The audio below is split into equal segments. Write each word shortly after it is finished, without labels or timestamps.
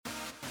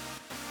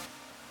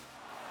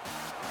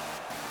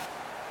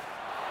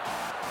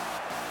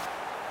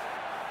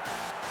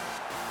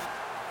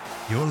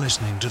You're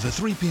listening to the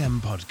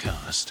 3PM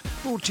podcast,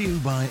 brought to you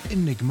by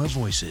Enigma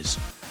Voices.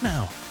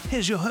 Now,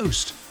 here's your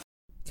host,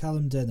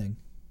 Callum Denning.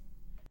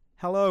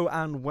 Hello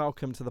and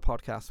welcome to the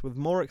podcast with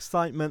more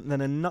excitement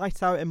than a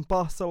night out in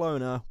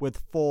Barcelona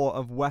with four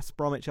of West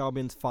Bromwich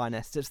Albion's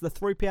finest. It's the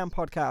 3PM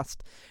podcast,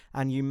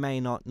 and you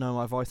may not know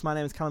my voice. My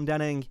name is Callum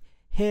Denning,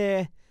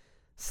 here,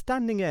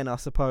 standing in, I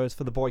suppose,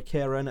 for the boy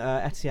Kieran.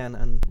 Etienne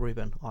and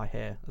Ruben are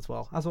here as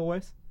well, as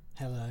always.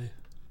 Hello.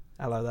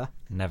 Hello there.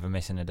 Never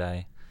missing a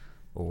day.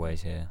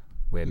 Always here.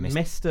 We're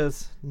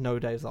Misters, no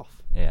days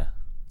off. Yeah.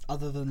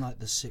 Other than like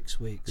the 6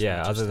 weeks.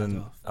 Yeah, other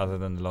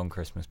than the long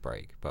Christmas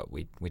break, but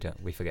we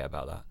forget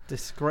about that.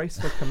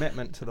 Disgraceful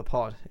commitment to the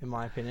pod, in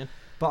my opinion.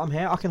 But I'm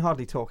here. I can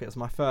hardly talk. It was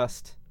my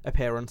first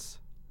appearance,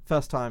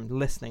 first time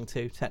listening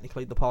to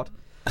technically the pod,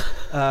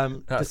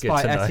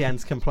 despite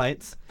Etienne's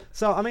complaints.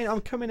 So I mean, I'm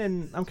coming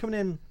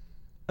in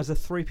as a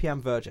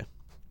 3PM virgin.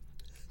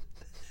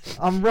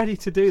 I'm ready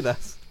to do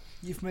this.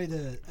 You've made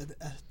a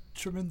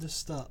tremendous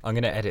start. I'm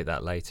going to edit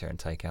that later and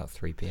take out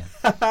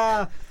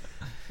 3PM.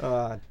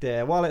 Oh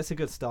dear. Well, it's a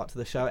good start to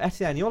the show.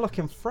 Etienne, you're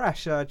looking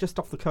fresh, just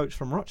off the coach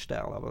from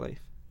Rochdale, I believe.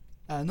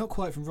 Not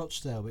quite from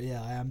Rochdale, but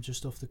yeah, I am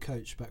just off the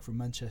coach back from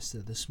Manchester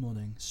this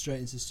morning, straight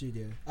into the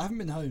studio. I haven't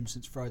been home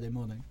since Friday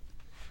morning,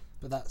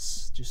 but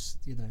that's just,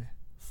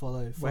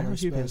 follow Where have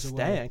you been Spurs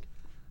away. staying?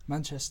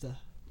 Manchester.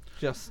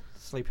 Just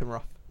sleeping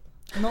rough.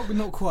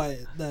 Not quite,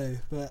 no,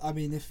 but I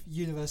mean, if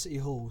University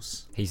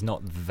Halls... He's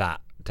not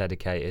that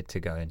dedicated to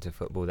going to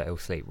football that he'll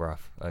sleep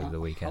rough over the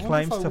weekend.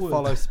 Claims to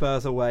follow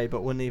Spurs away,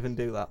 but wouldn't even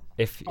do that.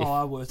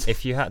 I would.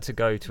 If you had to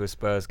go to a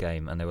Spurs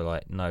game and there were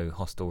like no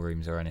hostel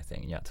rooms or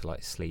anything, you had to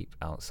like sleep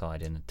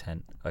outside in a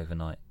tent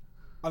overnight.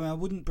 I mean, I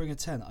wouldn't bring a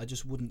tent. I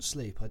just wouldn't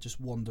sleep. I'd just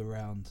wander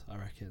around, I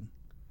reckon.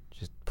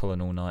 Just pull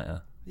an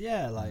all-nighter.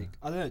 Yeah,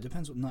 I don't know. It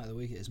depends what night of the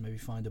week it is. Maybe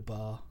find a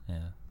bar.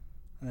 Yeah.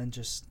 And then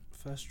just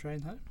first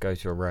train home. Go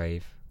to a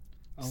rave.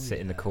 Sit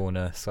in the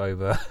corner,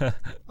 sober. I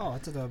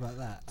don't know about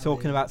that.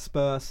 Talking about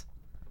Spurs.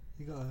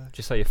 You gotta...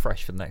 Just so you're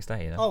fresh for the next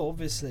day, Oh,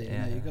 obviously.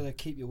 Yeah. You've got to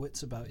keep your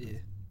wits about you.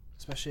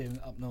 Especially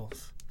up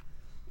north.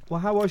 Well,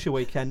 how was your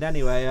weekend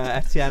anyway,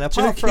 Etienne?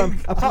 Apart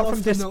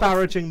from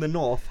disparaging the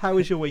north, how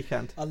was your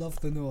weekend? I love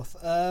the north.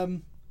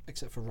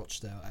 Except for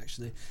Rochdale,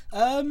 actually.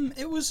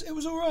 It was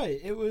all right.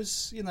 It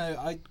was,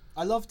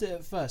 I loved it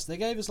at first. They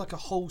gave us like a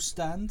whole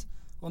stand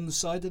on the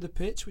side of the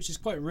pitch, which is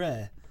quite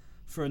rare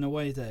for an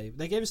away day.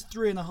 They gave us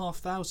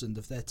 3,500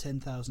 of their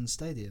 10,000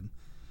 stadium.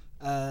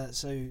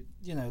 So,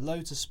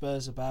 loads of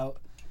Spurs about.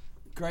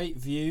 Great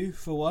view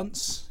for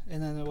once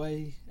in an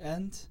away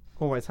end.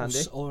 Always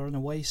handy. Or an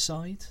away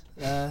side.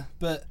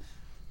 But,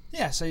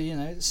 yeah, so,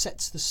 it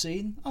sets the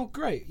scene. Oh,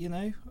 great,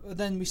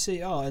 Then we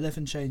see,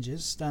 11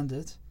 changes,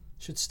 standard.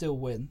 Should still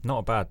win. Not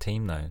a bad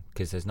team, though,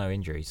 because there's no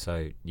injuries.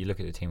 So you look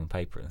at the team on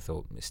paper and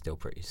thought it's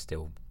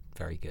still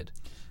very good.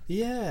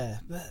 Yeah,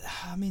 but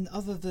I mean,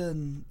 other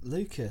than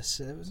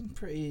Lucas, it was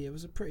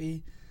a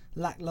pretty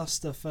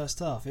lackluster first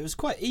half. It was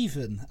quite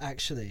even,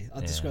 actually.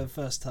 I'd describe the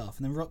first half,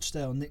 and then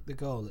Rochdale nicked the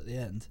goal at the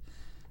end.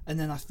 And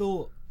then I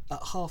thought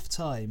at half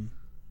time,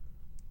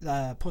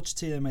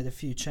 Pochettino made a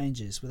few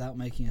changes without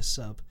making a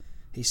sub.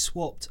 He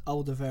swapped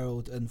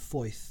Alderweireld and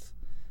Foyth,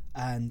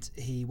 and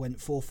he went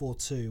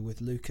 4-4-2 with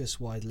Lucas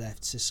wide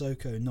left,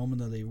 Sissoko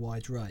nominally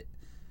wide right,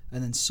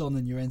 and then Son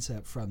and Llorente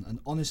up front. And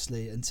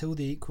honestly, until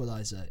the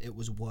equaliser, it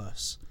was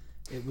worse.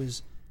 It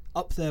was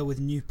up there with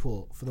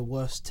Newport for the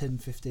worst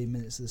 10-15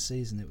 minutes of the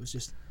season. It was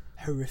just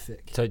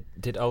horrific. So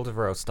did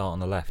Alderweireld start on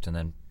the left and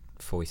then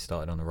Foy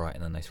started on the right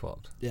and then they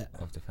swapped? Yeah.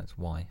 Of defence.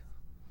 Why?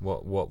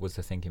 What was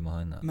the thinking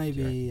behind that?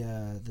 Maybe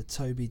the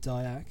Toby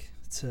Dyack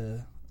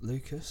to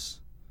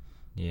Lucas.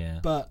 Yeah.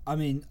 But, I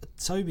mean,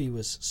 Toby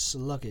was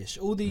sluggish.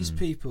 All these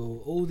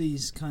people, all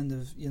these kind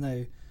of,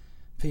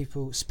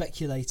 people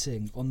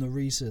speculating on the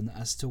reason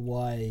as to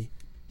why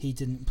he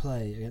didn't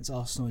play against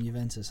Arsenal and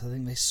Juventus. I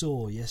think they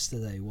saw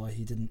yesterday why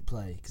he didn't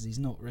play, because he's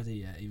not ready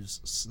yet. He was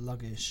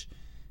sluggish.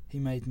 He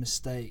made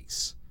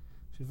mistakes,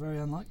 which was very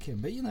unlike him.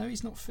 But,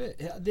 he's not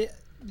fit. You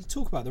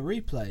talk about the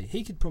replay.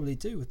 He could probably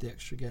do with the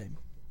extra game.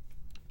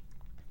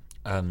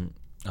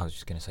 I was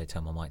just going to say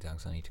turn my mic down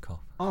because I need to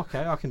cough.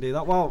 Okay, I can do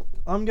that. Well,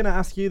 I'm going to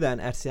ask you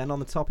then, Etienne, on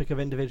the topic of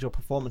individual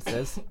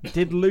performances.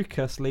 Did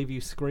Lucas leave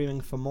you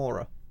screaming for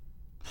Mora?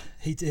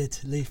 He did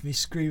leave me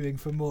screaming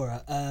for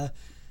Mora.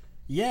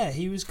 Yeah,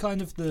 he was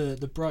kind of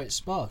the bright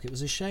spark. It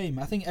was a shame.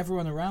 I think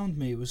everyone around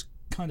me was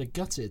kind of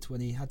gutted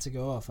when he had to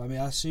go off. I mean,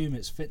 I assume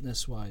it's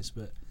fitness-wise,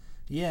 but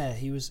yeah,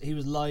 he was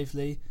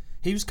lively.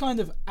 He was kind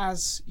of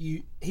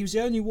he was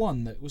the only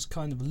one that was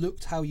kind of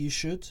looked how you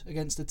should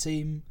against a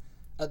team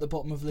at the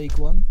bottom of League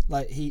One.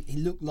 Like, he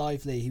looked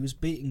lively. He was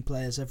beating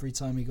players every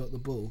time he got the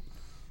ball,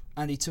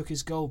 and he took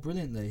his goal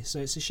brilliantly. So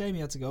it's a shame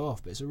he had to go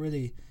off, but it's a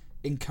really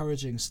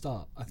encouraging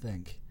start, I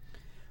think.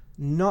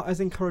 Not as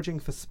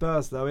encouraging for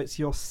Spurs, though. It's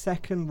your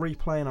second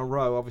replay in a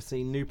row.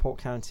 Obviously, Newport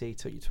County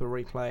took you to a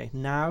replay.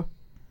 Now,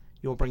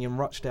 you're bringing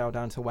Rochdale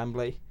down to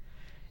Wembley.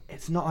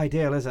 It's not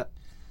ideal, is it?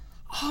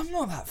 I'm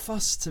not that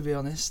fussed, to be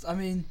honest. I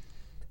mean,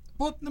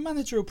 Well, the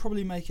manager will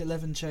probably make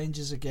 11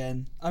 changes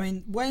again. I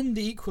mean, when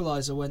the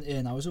equaliser went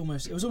in, it was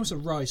almost a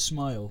wry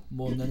smile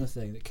more than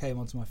anything that came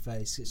onto my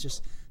face. It's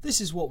just, this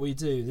is what we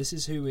do. This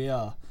is who we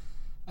are.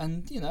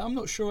 And, I'm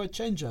not sure I'd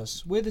change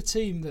us. We're the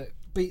team that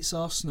beats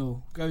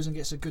Arsenal, goes and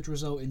gets a good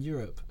result in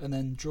Europe, and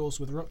then draws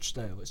with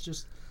Rochdale.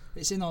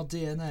 It's in our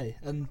DNA.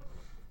 And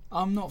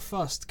I'm not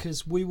fussed,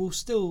 because we will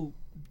still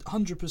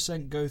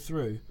 100% go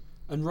through.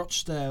 And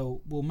Rochdale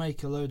will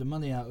make a load of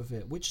money out of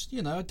it, which,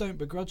 I don't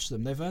begrudge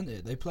them. They've earned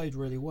it. They played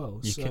really well.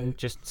 You can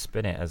just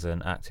spin it as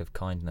an act of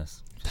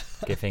kindness,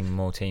 giving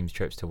more teams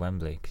trips to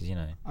Wembley, because,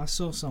 I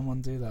saw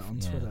someone do that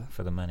on Twitter.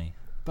 For the money.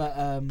 But,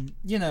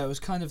 it was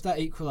kind of that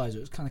equaliser.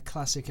 It was kind of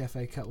classic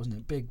FA Cup, wasn't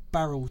it? Big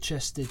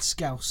barrel-chested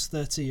Scouse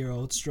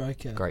 30-year-old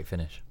striker. Great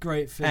finish.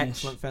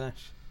 Excellent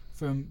finish.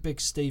 From big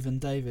Stephen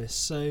Davis.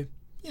 So,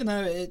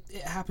 it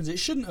happens. It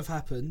shouldn't have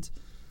happened.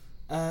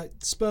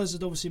 Spurs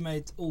had obviously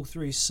made all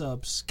 3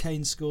 subs.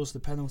 Kane scores the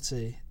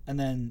penalty, and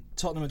then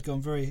Tottenham had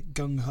gone very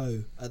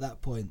gung-ho at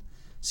that point.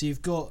 So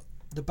you've got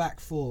the back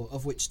 4,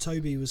 of which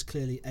Toby was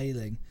clearly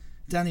ailing.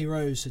 Danny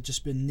Rose had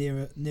just been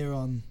near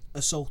on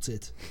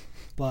assaulted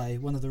by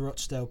one of the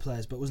Rochdale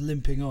players, but was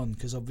limping on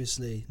because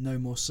obviously no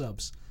more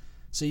subs.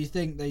 So you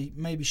think they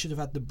maybe should have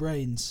had the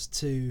brains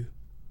to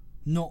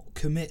not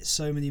commit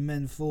so many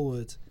men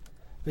forward,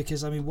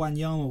 because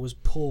Wanyama was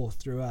poor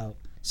throughout.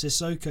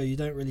 Sissoko you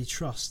don't really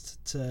trust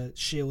to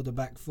shield a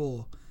back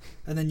 4,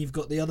 and then you've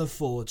got the other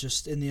 4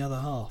 just in the other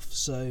half.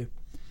 So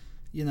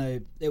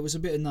it was a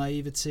bit of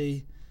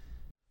naivety.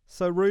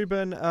 So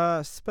Ruben,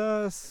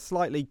 Spurs'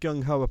 slightly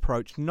gung-ho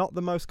approach, not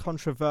the most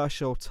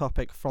controversial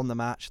topic from the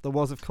match. There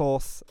was, of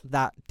course,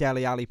 that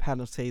Dele Alli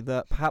penalty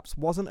that perhaps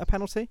wasn't a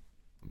penalty.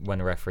 When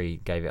the referee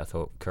gave it, I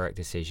thought, correct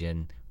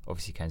decision.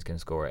 Obviously, Kane's going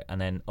to score it.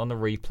 And then on the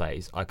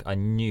replays, I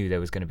knew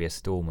there was going to be a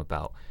storm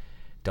about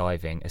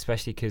diving,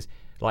 especially because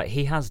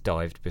he has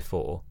dived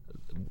before,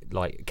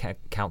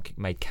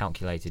 made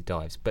calculated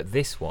dives. But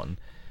this one,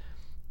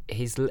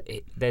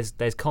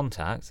 there's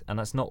contact, and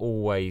that's not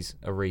always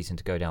a reason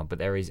to go down, but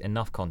there is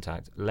enough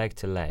contact leg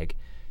to leg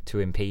to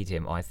impede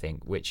him, I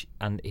think,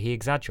 and he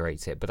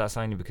exaggerates it, but that's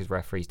only because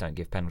referees don't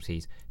give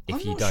penalties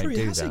if you don't do that.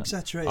 He has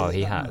exaggerated. Oh,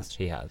 he has.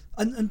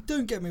 And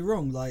don't get me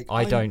wrong,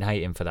 I don't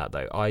hate him for that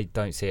though. I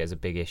don't see it as a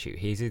big issue.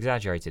 He's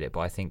exaggerated it,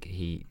 but I think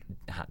he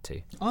had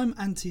to. I'm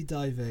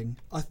anti-diving.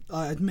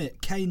 I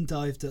admit Kane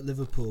dived at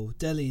Liverpool,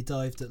 Dele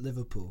dived at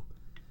Liverpool.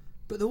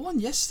 But the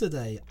one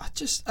yesterday,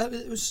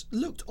 it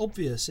looked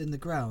obvious in the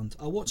ground.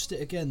 I watched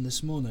it again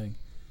this morning,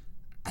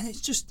 and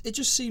it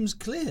just seems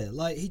clear.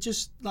 He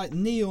just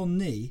knee on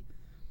knee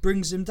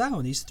brings him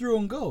down. He's through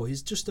on goal.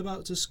 He's just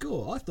about to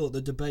score. I thought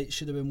the debate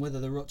should have been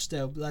whether the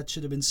Rochdale lad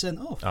should have been sent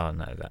off. Oh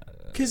no, that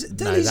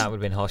would have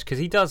been harsh, because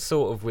he does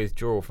sort of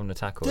withdraw from the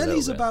tackle.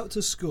 Dele's about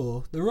to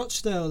score. The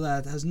Rochdale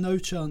lad has no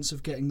chance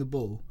of getting the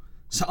ball.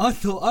 So I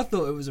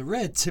thought it was a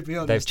red, to be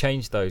honest. They've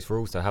changed those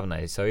rules though, haven't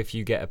they? So if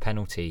you get a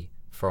penalty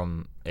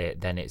from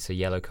it, then it's a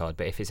yellow card.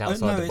 But if it's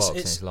outside the box and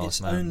it's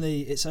last man,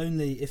 it's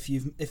only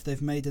if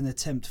they've made an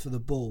attempt for the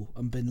ball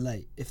and been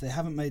late. If they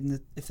haven't made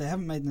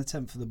an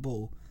attempt for the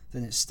ball,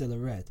 then it's still a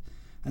red.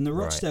 And the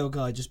Rochdale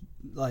guy just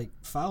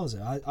fouls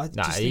it. I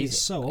just think it's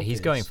so obvious. He's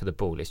going for the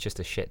ball. It's just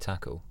a shit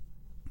tackle.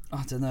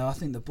 I don't know. I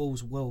think the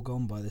ball's well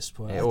gone by this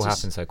point. It all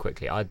happened so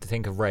quickly. I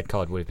think a red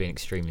card would have been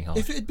extremely harsh.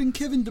 If it had been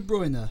Kevin De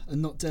Bruyne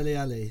and not Dele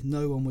Alli,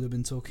 no one would have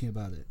been talking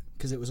about it,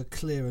 because it was a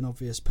clear and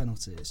obvious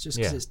penalty. It's just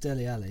because it's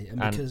Dele Alli, and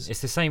because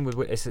it's the same with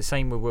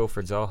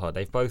Wilfred Zaha.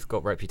 They've both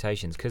got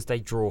reputations because they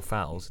draw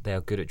fouls. They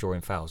are good at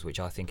drawing fouls, which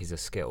I think is a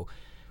skill.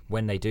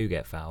 When they do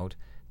get fouled,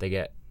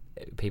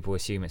 people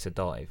assume it's a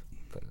dive.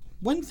 But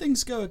when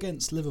things go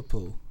against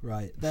Liverpool,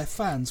 right, their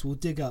fans will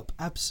dig up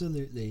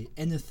absolutely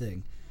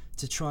anything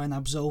to try and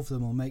absolve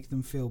them or make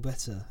them feel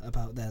better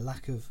about their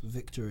lack of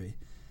victory.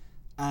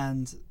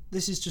 And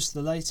this is just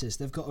the latest.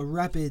 They've got a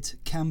rabid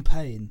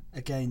campaign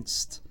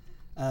against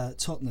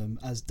Tottenham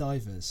as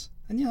divers,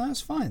 and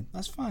that's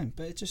fine,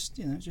 but it just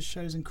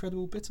shows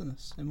incredible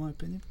bitterness, in my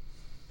opinion.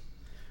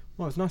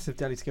 Well, it's nice of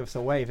Dele to give us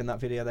a wave in that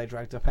video they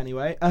dragged up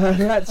anyway.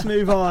 Let's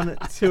move on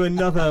to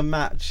another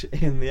match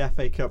in the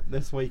FA Cup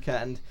this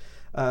weekend.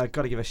 Got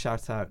to give a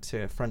shout out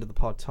to a friend of the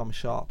pod, Tom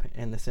Sharp,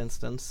 in this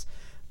instance.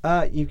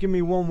 You've given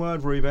me one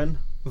word, Ruben: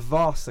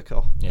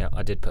 farcical. Yeah,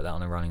 I did put that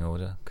on a running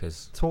order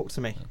because. Talk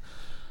to me.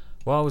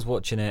 Well, I was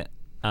watching it,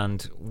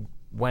 and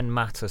when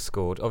Mata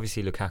scored,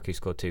 obviously Lukaku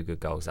scored 2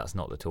 good goals. That's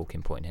not the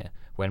talking point here.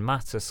 When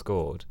Mata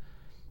scored,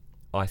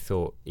 I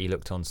thought he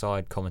looked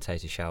onside.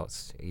 Commentator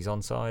shouts, "He's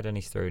onside," and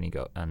he's through,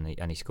 and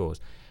he scores.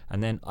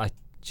 And then I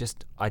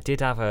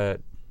did have a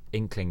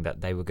inkling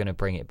that they were going to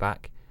bring it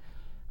back.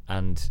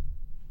 And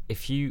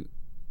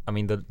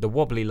the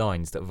wobbly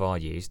lines that VAR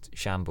used,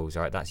 shambles,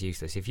 right? That's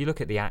useless. If you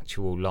look at the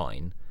actual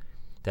line,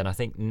 then I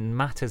think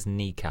Mata's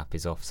kneecap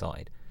is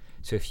offside.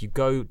 So if you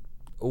go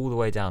all the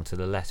way down to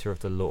the letter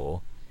of the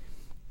law,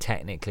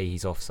 technically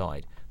he's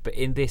offside. But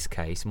in this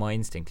case, my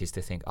instinct is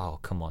to think, oh,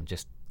 come on,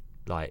 just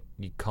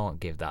you can't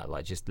give that,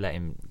 just let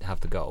him have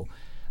the goal.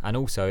 And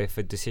also, if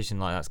a decision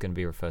like that's going to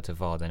be referred to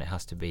VAR, then it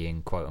has to be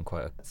in quote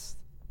unquote.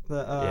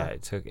 That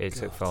it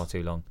took far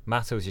too long.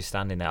 Mata was just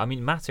standing there. I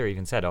mean, Mata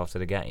even said after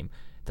the game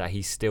that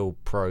he's still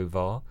pro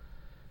VAR,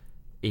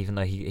 even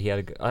though he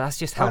had. That's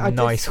just how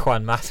nice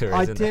Juan Mata is.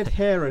 I did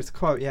hear his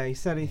quote. Yeah, he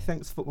said he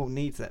thinks football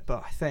needs it,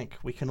 but I think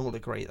we can all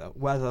agree that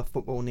whether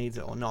football needs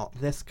it or not,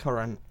 this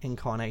current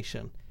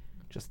incarnation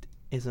just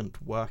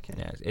isn't working.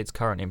 Yeah, its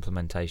current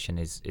implementation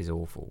is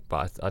awful.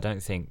 But I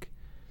don't think,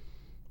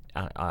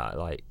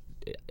 like,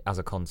 as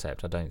a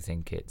concept, I don't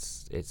think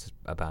it's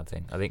a bad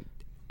thing. I think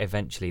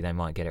eventually they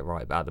might get it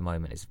right, but at the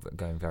moment it's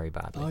going very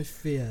badly. I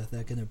fear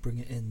they're going to bring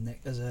it in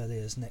as early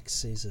as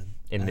next season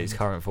in its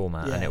current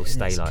format, and it will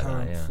stay like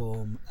that. Yeah.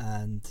 Form,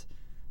 and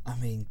I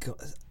mean,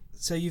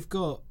 so you've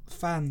got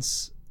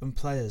fans and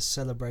players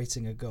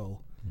celebrating a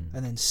goal,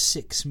 and then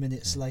 6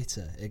 minutes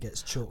later it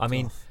gets chalked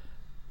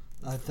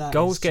off.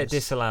 Goals get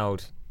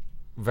disallowed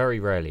very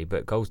rarely,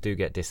 but goals do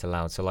get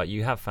disallowed. So like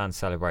you have fans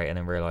celebrate and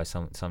then realise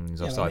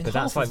something's offside, but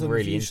that's like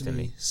really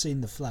instantly.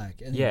 Seen the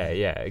flag. Anyway.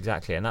 Yeah,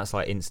 exactly, and that's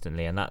like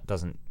instantly, and that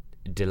doesn't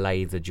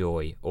delay the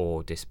joy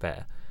or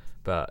despair.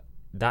 But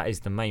that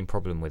is the main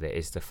problem with it,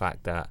 is the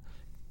fact that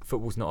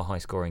football's not a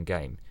high-scoring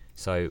game.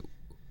 So,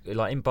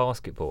 like in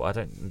basketball,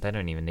 they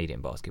don't even need it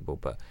in basketball,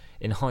 but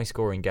in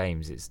high-scoring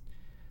games, it's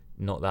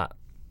not that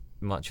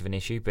much of an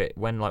issue. But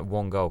when like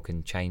one goal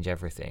can change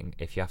everything,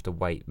 if you have to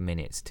wait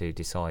minutes to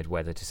decide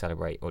whether to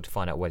celebrate or to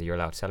find out whether you're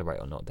allowed to celebrate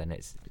or not, then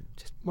it's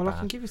just bad. I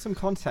can give you some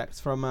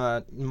context from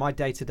my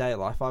day-to-day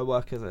life. I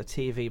work as a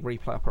TV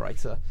replay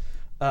operator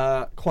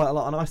quite a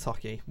lot on ice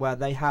hockey, where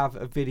they have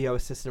a video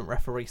assistant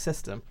referee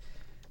system.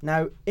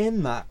 Now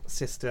in that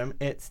system,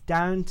 it's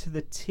down to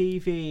the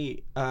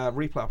TV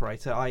replay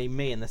operator, i.e.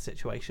 me in this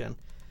situation,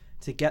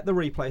 to get the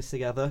replays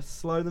together,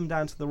 slow them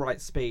down to the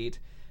right speed,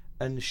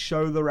 and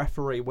show the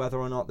referee whether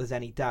or not there's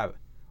any doubt,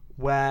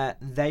 where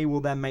they will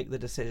then make the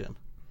decision.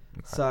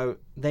 Okay. So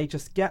they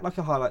just get like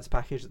a highlights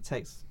package that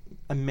takes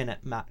a minute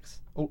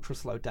max, ultra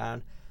slowed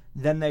down.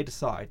 Then they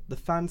decide. The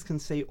fans can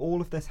see all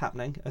of this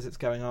happening as it's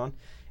going on.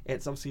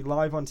 It's obviously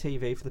live on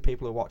TV for the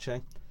people who are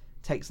watching.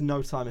 Takes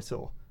no time at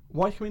all.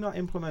 Why can we not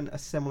implement a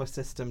similar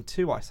system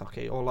to ice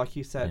hockey, or like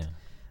you said,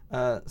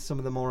 some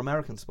of the more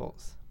American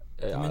sports?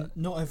 I mean,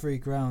 not every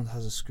ground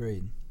has a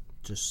screen.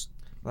 That's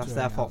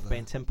their fault for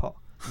being tin pot.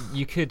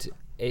 You could.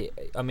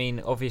 I mean,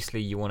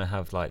 obviously, you want to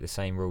have like the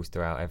same rules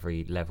throughout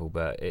every level,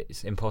 but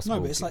it's impossible.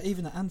 No, but it's like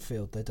even at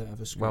Anfield, they don't have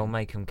a screen. Well,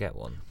 make them get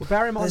one. Well,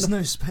 bear in mind, there's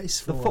no space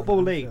for the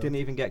Football League didn't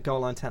even get goal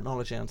line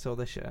technology until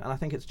this year, and I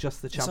think it's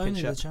just the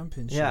Championship. It's only the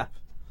Championship. Yeah.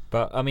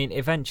 But I mean,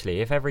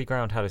 eventually, if every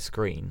ground had a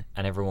screen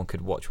and everyone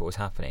could watch what was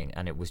happening,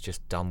 and it was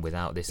just done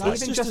without this, that's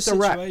just a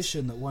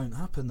situation that won't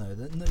happen though.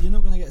 You're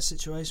not going to get a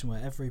situation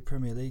where every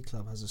Premier League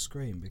club has a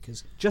screen,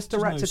 because just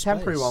direct a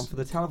temporary one for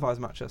the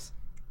televised matches.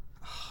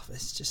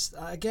 It's just,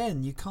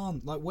 again, you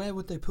can't, like, where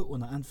would they put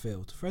one at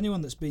Anfield? For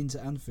anyone that's been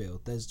to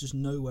Anfield, there's just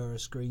nowhere a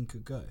screen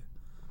could go.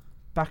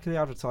 Back of the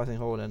advertising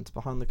hall and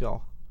behind the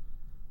goal.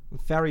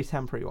 Very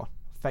temporary one,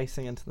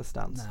 facing into the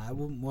stands. Nah, it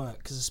wouldn't work,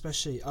 because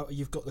especially,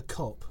 you've got the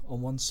Kop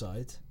on one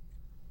side,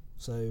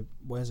 so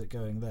where's it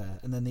going there?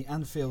 And then the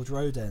Anfield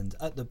Road end,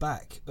 at the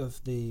back of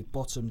the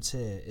bottom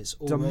tier, it's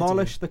already...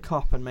 Demolish the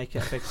Kop and make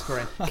it a big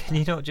screen. Can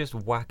you not just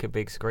whack a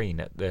big screen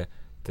at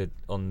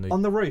on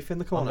the roof in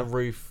the corner? On the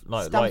roof,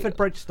 like Stamford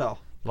Bridge style.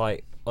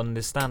 Like on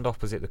the stand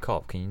opposite the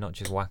Kop, can you not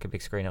just whack a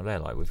big screen up there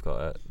like we've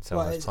got at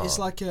Selhurst Park? It's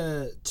like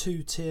a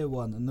 2-tier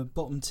one, and the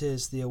bottom tier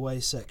is the away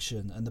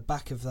section, and the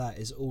back of that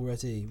is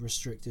already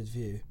restricted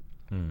view.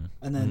 And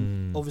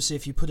then obviously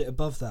if you put it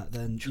above that,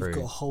 then you've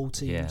got a whole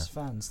team's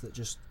fans that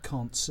just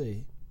can't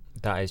see.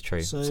 That is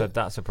true. So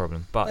that's a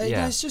problem. But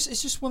yeah, it's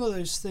just one of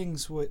those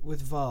things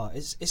with VAR.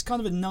 It's kind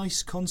of a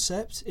nice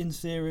concept in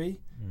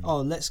theory.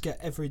 Oh, let's get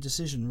every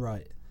decision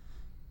right.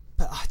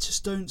 But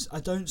I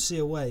don't see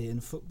a way in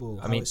football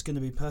how it's going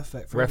to be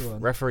perfect for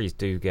everyone. Referees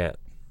do get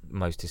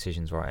most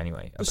decisions right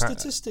anyway. The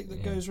statistic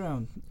that goes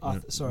around. I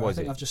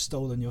think I've just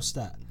stolen your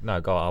stat. No,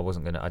 God,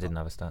 I didn't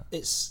have a stat.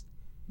 It's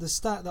the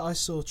stat that I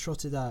saw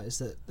trotted out is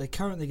that they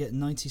currently get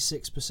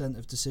 96%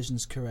 of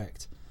decisions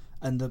correct,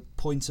 and the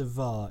point of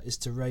VAR is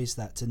to raise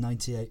that to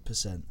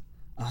 98%.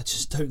 I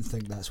just don't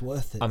think that's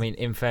worth it. I mean,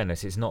 in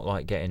fairness, it's not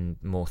like getting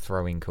more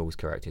throwing calls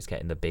correct, it's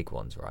getting the big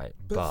ones right.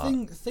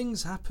 But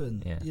things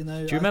happen, you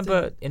know. Do you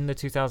remember in the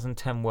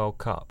 2010 World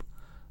Cup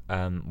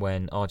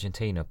when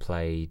Argentina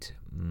played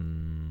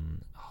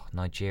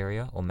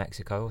Nigeria or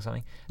Mexico or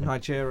something?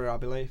 Nigeria, I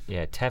believe.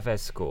 Yeah, Tevez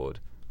scored.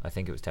 I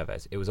think it was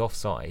Tevez. It was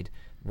offside.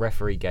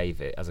 Referee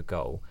gave it as a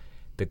goal.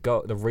 The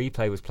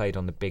replay was played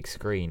on the big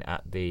screen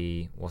at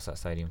the, what's that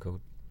stadium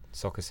called?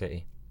 Soccer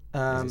City.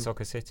 Is it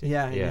Soccer City?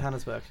 Yeah, in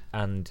Johannesburg.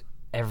 And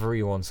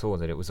everyone saw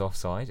that it was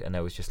offside, and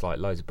there was just like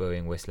loads of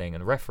booing, whistling,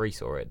 and the referee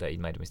saw it that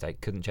he'd made a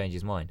mistake, couldn't change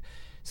his mind.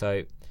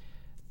 So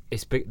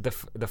it's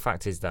the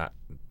fact is that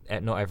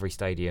not every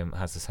stadium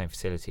has the same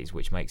facilities,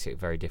 which makes it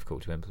very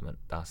difficult to implement.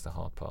 That's the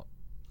hard part.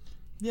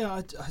 Yeah,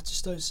 I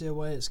just don't see a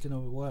way it's going to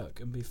work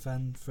and be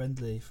fan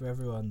friendly for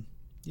everyone.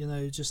 You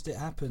know, just it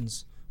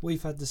happens.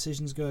 We've had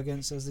decisions go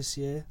against us this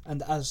year,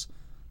 and as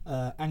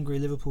angry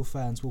Liverpool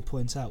fans will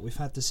point out, we've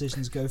had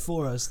decisions go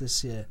for us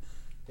this year.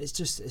 it's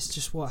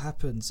just what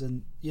happens.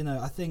 And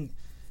I think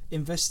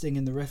investing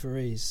in the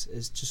referees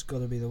is just got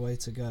to be the way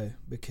to go,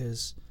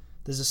 because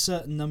there's a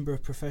certain number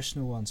of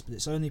professional ones, but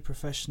it's only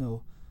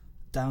professional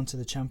down to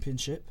the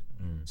championship.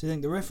 So you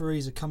think the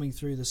referees are coming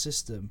through the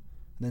system,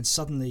 and then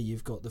suddenly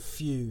you've got the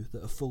few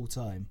that are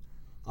full-time.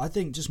 I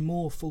think just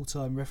more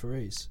full-time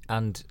referees.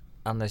 And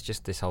there's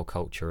just this whole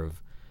culture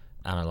of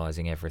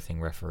analysing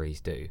everything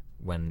referees do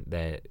when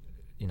they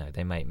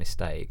make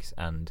mistakes,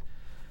 and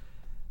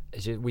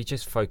we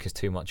just focus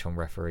too much on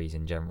referees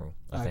in general.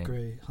 I think.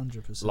 Agree,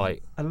 100%.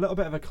 Like a little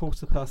bit of a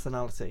cult of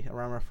personality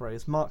around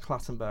referees. Mark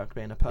Clattenburg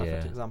being a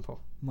perfect example.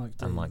 Mike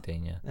Dean. And Mike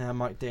Dean, yeah. Yeah,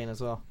 Mike Dean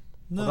as well.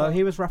 No. Although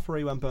he was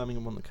referee when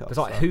Birmingham won the cup. It's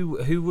like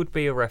who would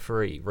be a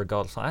referee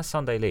regardless? Like, as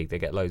Sunday League, they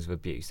get loads of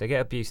abuse. They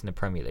get abuse in the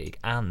Premier League,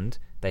 and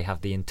they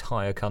have the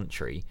entire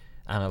country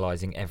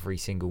analysing every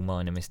single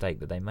minor mistake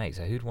that they make.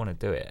 So who'd want to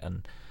do it?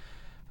 And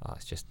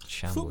it's just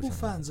shambles. Football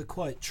fans are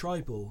quite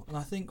tribal, and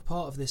I think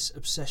part of this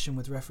obsession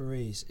with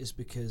referees is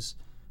because,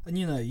 and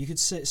you could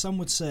say, some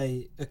would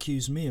say,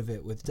 accuse me of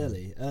it with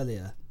Delhi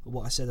earlier,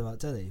 what I said about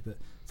Delhi, but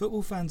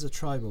football fans are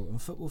tribal,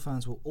 and football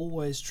fans will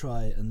always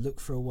try and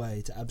look for a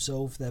way to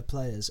absolve their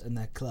players and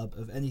their club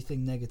of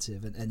anything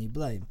negative and any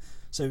blame.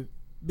 So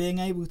being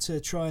able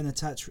to try and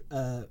attach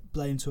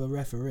blame to a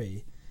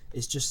referee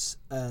is just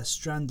a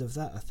strand of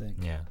that, I think.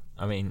 Yeah,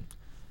 I mean,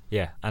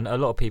 yeah, and a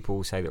lot of people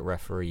will say that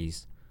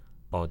referees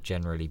are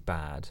generally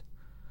bad,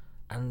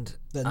 and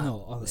they're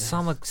not, are they?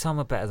 Some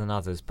are better than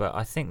others, but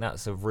I think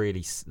that's a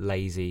really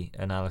lazy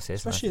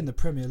analysis. Especially in the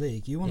Premier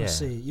League, you want to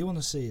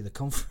see the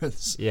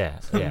conference. Yeah,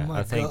 Oh yeah.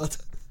 my I think. God.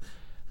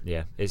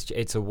 Yeah,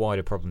 it's a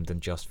wider problem than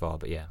just VAR,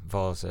 but yeah,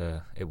 VAR's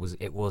it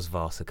was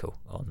Varsical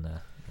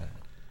on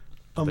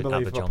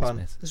Unbelievable pun.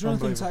 Smith. Is there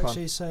anything to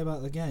actually say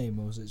about the game,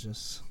 or was it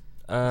just?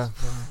 It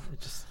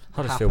just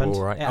Huddersfield happened.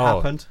 all right. It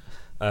happened.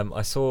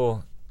 I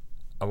saw.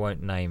 I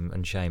won't name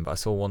and shame, but I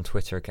saw one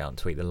Twitter account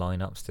tweet the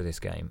lineups to this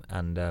game,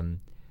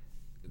 and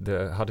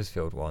the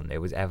Huddersfield one, it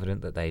was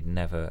evident that they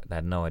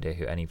had no idea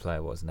who any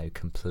player was, and they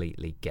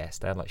completely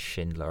guessed. They had like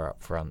Schindler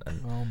up front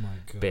and Oh my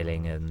God.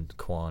 Billing and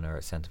Kwana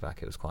at centre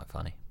back. It was quite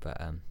funny, but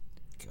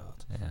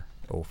God. yeah,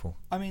 awful.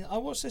 I mean, I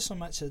watched this on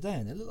Match of the Day,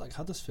 and it looked like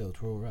Huddersfield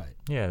were all right.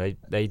 Yeah,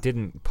 they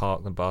didn't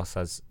park the bus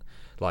as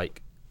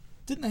like.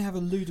 Didn't they have a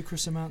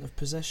ludicrous amount of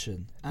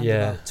possession and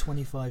Yeah. about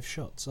 25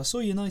 shots? I saw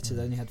United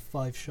only had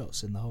 5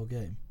 shots in the whole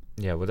game.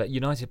 Yeah, well, that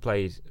United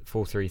played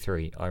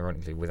 4-3-3,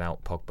 ironically,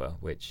 without Pogba,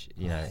 which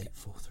I hate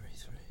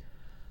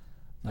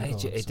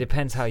 4-3-3. it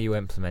depends how you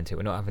implement it.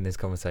 We're not having this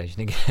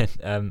conversation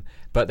again.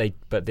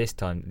 But this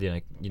time,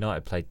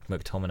 United played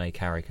McTominay,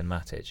 Carrick, and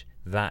Matic.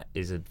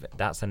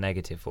 That's a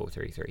negative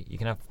 4-3-3. You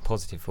can have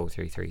positive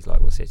 4-3-3s like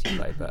what City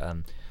played, but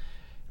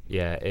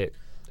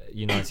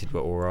United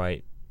were all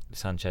right.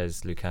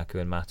 Sanchez,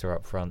 Lukaku, and Mata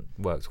up front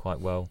worked quite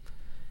well.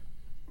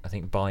 I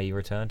think Bailly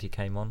returned. He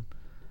came on.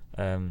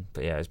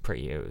 But yeah, it was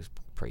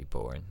pretty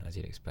boring, as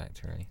you'd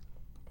expect, really.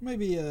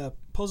 Maybe a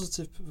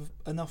positive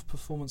enough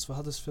performance for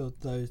Huddersfield,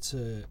 though,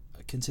 to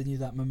continue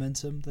that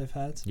momentum they've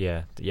had.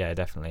 Yeah,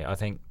 definitely. I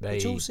think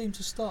Which all seemed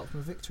to start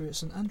from a victory at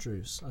St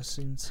Andrews, I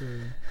seem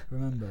to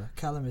remember.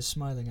 Callum is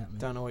smiling at me.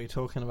 Don't know what you're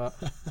talking about.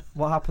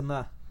 What happened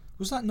there?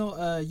 Was that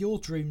not your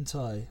dream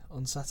tie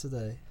on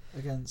Saturday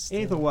against...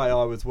 Either way,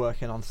 I was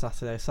working on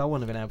Saturday, so I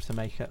wouldn't have been able to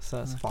make it,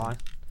 so it's fine.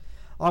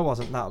 I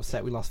wasn't that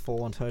upset we lost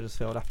 4-1 to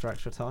Huddersfield after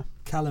extra time.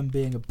 Callum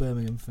being a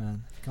Birmingham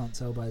fan, if you can't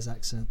tell by his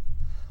accent.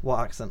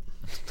 What accent?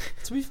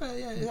 To be fair,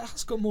 yeah, it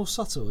has got more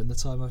subtle in the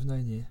time I've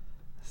known you.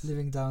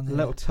 Living down here. A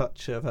little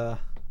touch of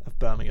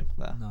Birmingham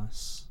there.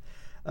 Nice.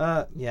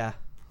 Yeah,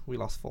 we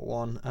lost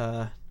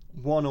 4-1.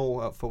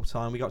 1-1 at full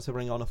time. We got to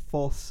bring on a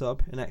 4th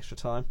sub in extra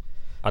time.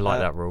 I like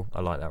that rule.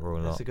 I like that rule a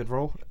lot. That's a good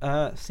rule.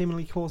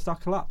 Seemingly caused our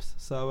collapse.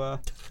 So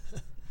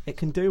it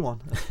can do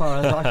one, as far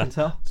as I can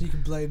tell. So you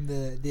can blame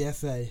the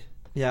FA.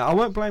 Yeah, I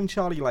won't blame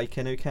Charlie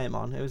Lakin, who came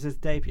on. It was his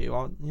debut.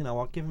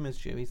 I'll give him his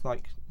due. He's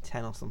like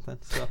 10 or something.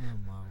 So Oh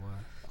my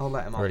word. I'll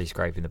let him on. Really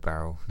scraping the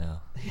barrel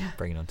now. Yeah.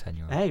 Bringing on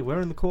 10-year-olds. Hey,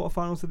 we're in the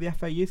quarterfinals of the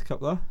FA Youth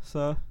Cup though,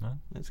 so No?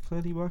 it's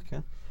clearly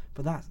working.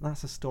 But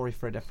that's a story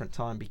for a different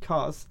time,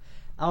 because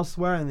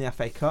elsewhere in the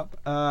FA Cup,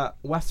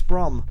 West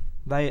Brom,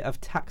 they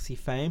of taxi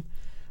fame,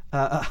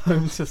 at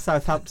home to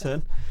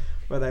Southampton,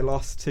 where they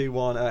lost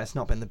 2-1. It's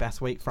not been the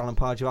best week for Alan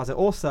Pardew, as it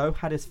also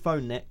had his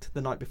phone nicked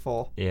the night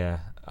before. Yeah,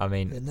 I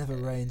mean, It never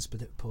rains,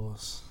 but it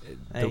pours.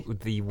 Hey.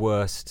 the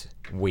worst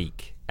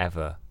week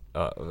ever.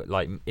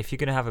 Like, if you're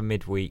going to have a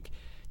midweek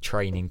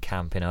training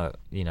camp in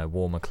a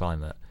warmer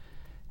climate,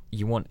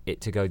 you want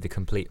it to go the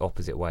complete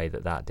opposite way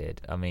that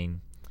did. I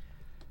mean,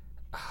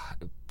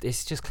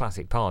 it's just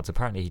classic Pards.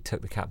 Apparently, he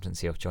took the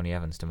captaincy off Johnny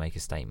Evans to make a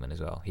statement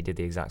as well. He did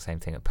the exact same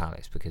thing at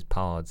Palace, because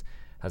Pards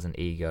has an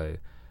ego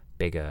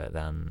bigger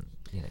than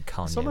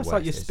Kanye It's almost West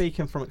like you're is.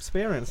 speaking from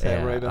experience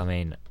here, Ruben. I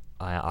mean,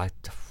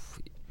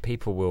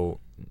 people will.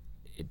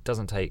 It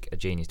doesn't take a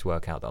genius to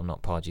work out that I'm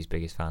not Pardew's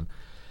biggest fan.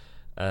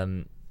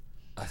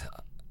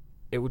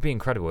 It would be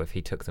incredible if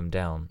he took them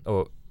down,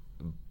 or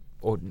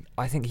or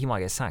I think he might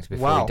get sacked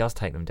before he does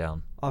take them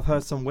down. I've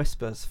heard some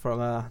whispers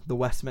from the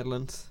West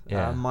Midlands,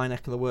 my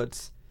neck of the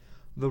woods.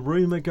 The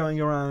rumour going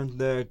around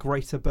the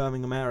greater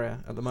Birmingham area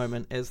at the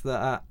moment is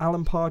that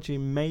Alan Pardew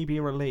may be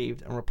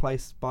relieved and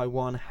replaced by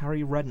one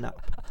Harry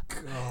Redknapp.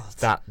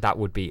 God. That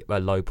would be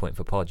a low point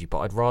for Pardew, but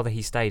I'd rather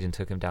he stayed and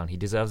took him down. He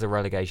deserves a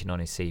relegation on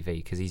his CV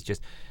because he's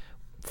just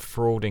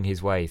frauding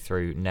his way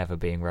through never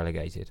being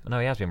relegated. No,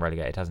 he has been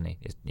relegated, hasn't he?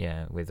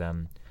 With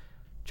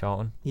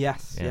Charlton.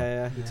 Yes,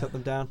 yeah. He took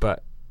them down.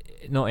 But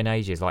not in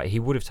ages. Like, he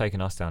would have taken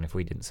us down if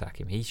we didn't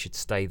sack him. He should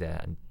stay there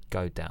and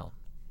go down.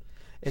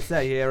 It's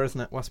their year,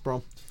 isn't it, West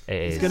Brom?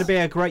 It's going to be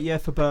a great year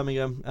for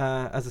Birmingham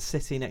as a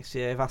city next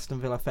year if Aston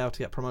Villa fail to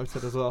get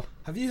promoted as well.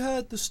 Have you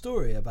heard the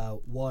story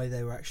about why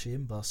they were actually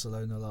in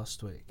Barcelona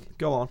last week?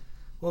 Go on.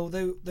 Well,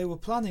 they were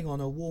planning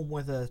on a warm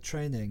weather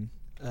training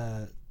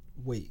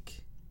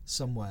week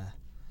somewhere,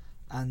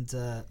 and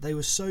they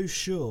were so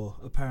sure,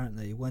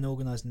 apparently, when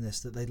organising this,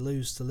 that they'd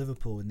lose to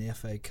Liverpool in the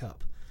FA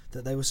Cup,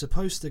 that they were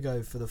supposed to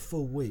go for the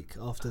full week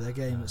after their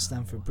game at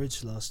Stamford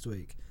Bridge last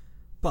week.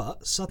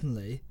 But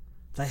suddenly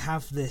they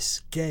have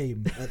this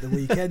game at the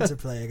weekend to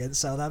play against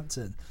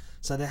Southampton,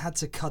 so they had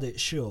to cut it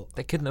short.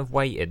 They couldn't have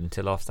waited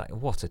until after that.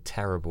 What a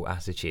terrible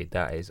attitude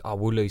that is. Oh,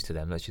 we'll lose to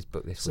them, let's just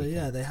book this weekend.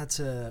 So yeah, they had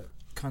to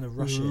kind of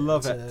rush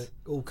to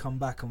all come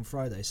back on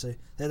Friday. So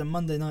they had a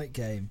Monday night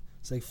game,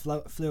 so they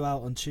flew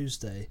out on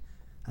Tuesday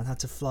and had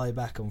to fly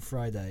back on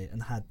Friday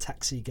and had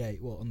Taxi Gate,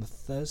 on the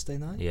Thursday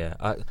night? Yeah.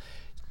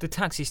 The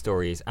taxi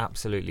story is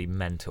absolutely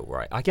mental,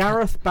 right?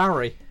 Gareth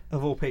Barry,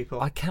 of all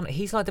people.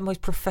 He's like the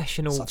most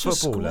professional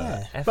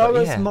footballer ever.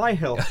 Boas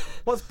Myhill.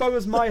 What's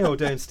Boas Myhill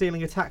doing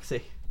stealing a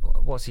taxi?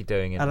 What's he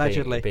doing in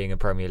allegedly being a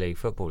Premier League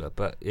footballer?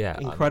 But yeah,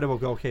 incredible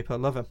goalkeeper.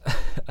 Love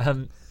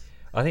him.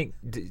 I think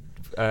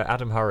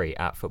Adam Hurrey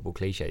at Football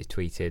Clichés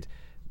tweeted,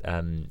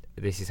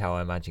 this is how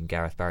I imagine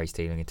Gareth Barry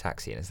stealing a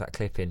taxi, and it's that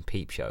clip in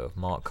Peep Show of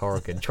Mark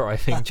Corrigan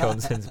driving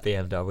Johnson's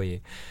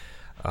BMW.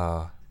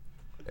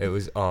 It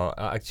was.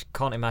 I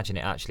can't imagine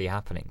it actually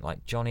happening.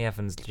 Like Johnny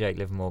Evans, Jake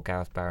Livermore,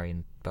 Gareth Barry,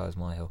 and Boas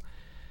Myhill.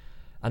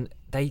 And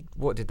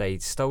what did they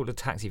stole a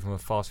taxi from a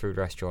fast food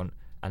restaurant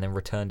and then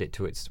returned it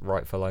to its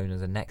rightful owner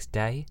the next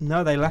day?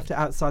 No, they left it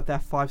outside their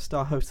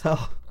 5-star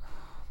hotel. Oh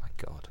my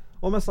god!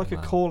 Almost like a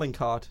calling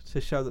card to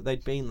show that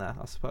they'd been there,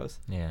 I suppose.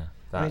 Yeah,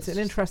 it's an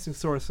interesting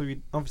story. So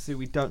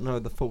we don't know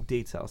the full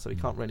details, so we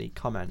can't really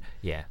comment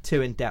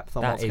too in depth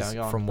on what's going on.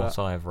 That is from what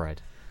I have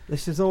read.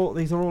 These are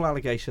all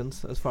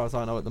allegations, as far as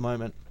I know at the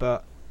moment,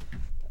 but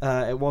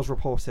it was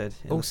reported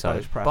in the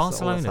Spanish press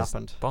that all this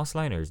happened.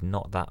 Barcelona is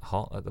not that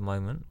hot at the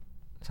moment.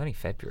 It's only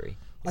February.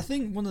 I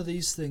think one of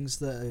these things,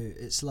 though,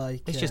 it's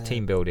like... It's just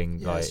team building.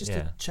 Yeah, it's just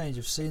a change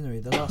of scenery.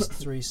 The last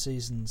 3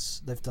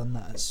 seasons, they've done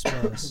that at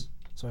Spurs.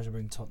 Sorry to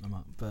bring Tottenham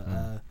up, but...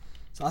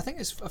 So I think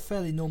it's a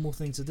fairly normal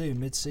thing to do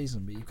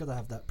mid-season, but you've got to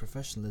have that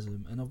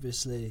professionalism. And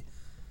obviously,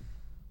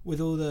 with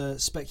all the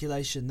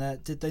speculation there,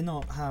 did they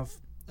not have...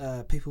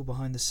 people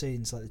behind the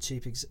scenes, like the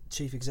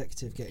chief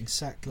executive getting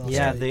sacked last week.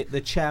 Yeah,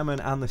 the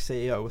chairman and the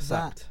CEO were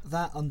sacked.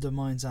 That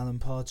undermines Alan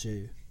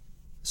Pardew.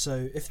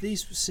 So if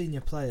these senior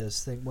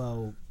players think,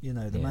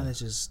 the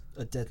manager's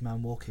a dead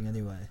man walking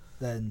anyway,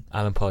 then...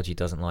 Alan Pardew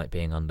doesn't like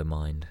being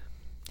undermined.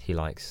 He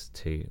likes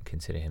to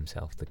consider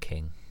himself the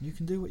king. You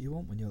can do what you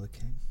want when you're the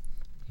king.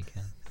 You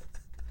can.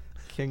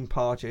 King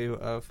Pardew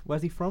of...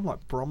 Where's he from?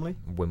 Like Bromley?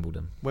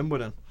 Wimbledon.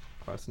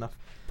 Close enough.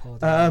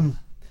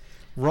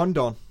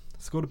 Rondon.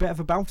 Scored a bit of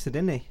a bouncer,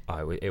 didn't he?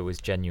 Oh, it was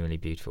genuinely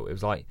beautiful. It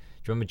was like,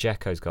 do you remember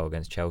Dzeko's goal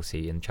against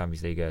Chelsea in the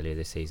Champions League earlier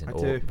this season,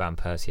 or Van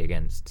Persie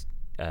against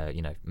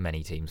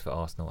many teams for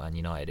Arsenal and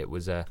United? It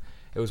was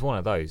one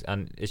of those,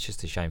 and it's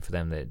just a shame for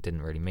them that it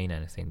didn't really mean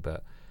anything.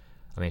 But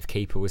I mean, if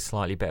keeper was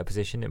slightly better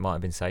positioned, it might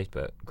have been safe.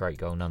 But great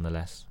goal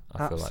nonetheless.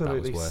 I feel like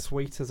that was worth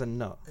sweet as a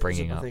nut.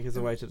 Bringing up, I think is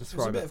the way to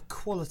describe it. There's a bit of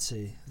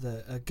quality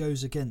that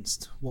goes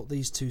against what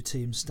these two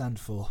teams stand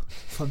for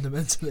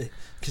fundamentally,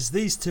 because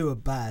these two are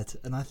bad,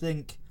 and I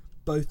think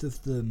both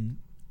of them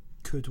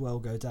could well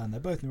go down. They're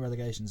both in the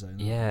relegation zone.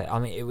 Yeah, I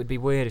mean, it would be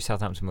weird if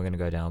Southampton were going to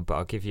go down, but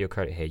I'll give you a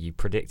credit here. You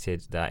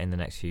predicted that in the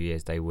next few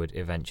years they would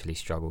eventually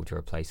struggle to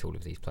replace all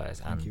of these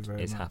players, and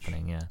it's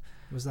happening. Yeah.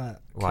 Was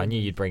that? Well, I knew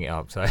you'd bring it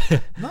up, so.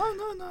 No.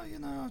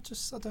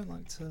 I don't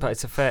like to. But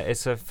it's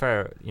a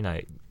fair.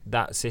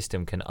 That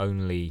system can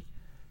only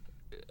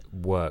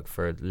work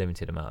for a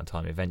limited amount of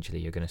time. Eventually,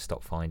 you're going to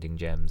stop finding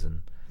gems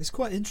and. It's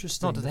quite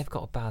interesting. Not that they've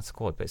got a bad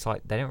squad, but it's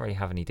like they don't really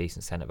have any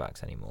decent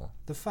centre-backs anymore.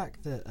 The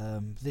fact that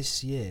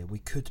this year we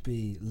could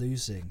be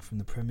losing from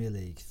the Premier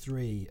League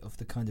 3 of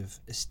the kind of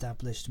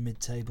established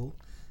mid-table.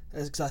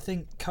 Because I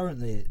think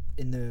currently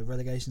in the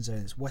relegation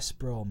zone it's West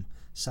Brom,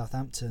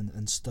 Southampton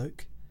and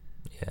Stoke.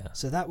 Yeah.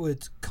 So that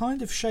would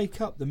kind of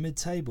shake up the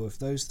mid-table if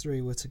those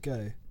 3 were to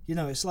go.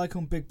 It's like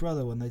on Big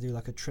Brother when they do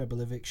like a treble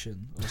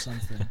eviction or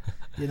something.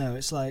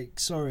 It's like,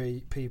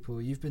 sorry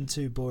people, you've been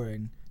too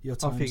boring. Your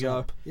time's off you go.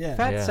 Up. Yeah.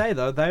 Fair to say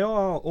though, they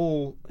are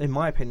all, in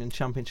my opinion,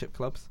 championship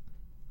clubs.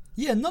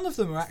 Yeah, none of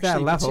them are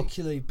actually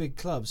particularly big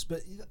clubs,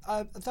 but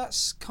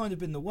that's kind of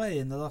been the way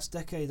in the last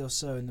decade or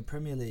so in the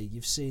Premier League.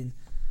 You've seen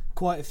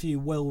quite a few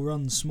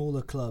well-run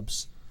smaller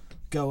clubs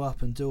go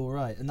up and do all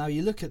right. And now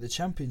you look at the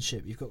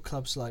Championship, you've got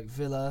clubs like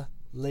Villa,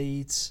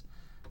 Leeds,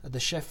 the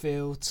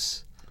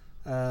Sheffields.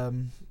 I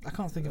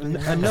can't think of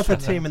anything else. Another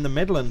team in the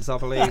Midlands, I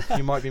believe,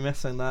 you might be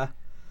missing there.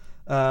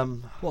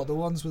 What, the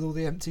ones with all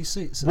the empty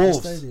seats at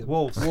Wolves. the stadium?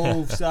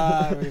 Wolves.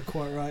 You're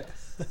quite right.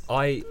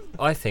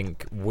 I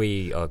think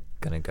we are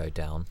going to go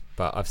down,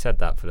 but I've said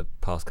that for the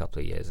past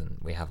couple of years and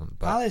we haven't.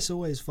 But Palace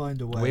always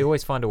find a way. we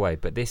always find a way,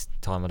 but this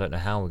time I don't know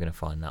how we're going to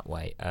find that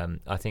way.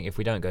 I think if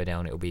we don't go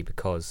down, it'll be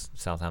because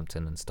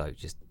Southampton and Stoke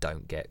just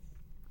don't get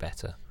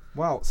better.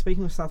 Well,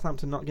 speaking of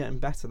Southampton not getting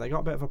better, they got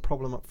a bit of a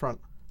problem up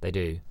front. They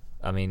do.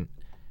 I mean,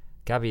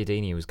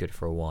 Gabbiadini was good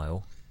for a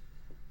while.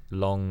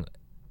 Long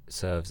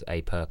serves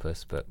a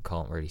purpose, but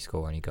can't really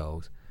score any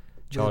goals.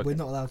 We're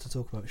not allowed to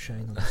talk about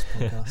Shane on this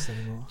podcast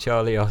anymore.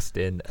 Charlie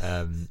Austin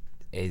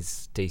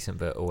is decent,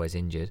 but always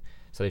injured.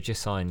 So they've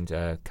just signed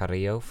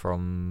Carrillo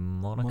from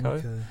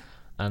Monaco,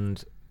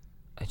 and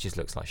it just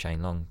looks like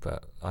Shane Long.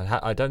 But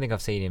I don't think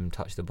I've seen him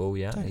touch the ball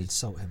yet. Don't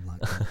insult him like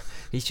that.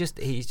 He's just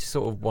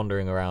sort of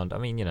wandering around. I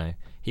mean,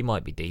 he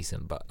might be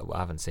decent, but I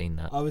haven't seen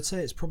that. I would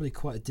say it's probably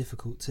quite a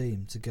difficult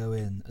team to go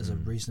in as a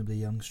reasonably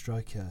young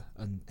striker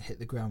and hit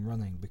the ground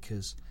running,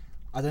 because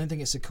I don't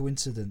think it's a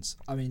coincidence.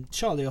 I mean,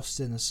 Charlie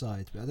Austin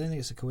aside, but I don't think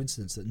it's a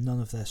coincidence that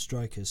none of their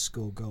strikers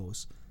score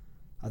goals.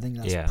 I think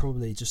that's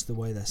probably just the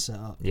way they're set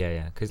up.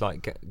 Yeah, because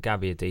like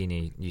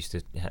Gabbiadini used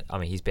to. I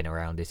mean, he's been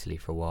around Italy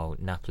for a while.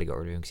 Napoli got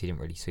rid of him because he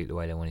didn't really suit the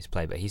way they wanted to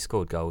play, but he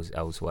scored goals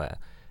elsewhere.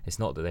 It's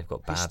not that they've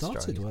got bad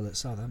strikers. He started well at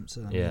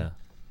Southampton.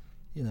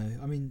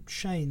 I mean,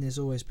 Shane has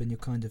always been your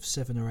kind of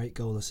 7 or 8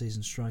 goal a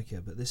season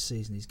striker, but this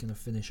season he's going to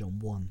finish on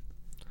 1.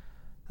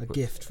 A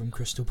gift from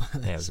Crystal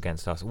Palace. Yeah, it was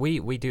against us. We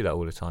do that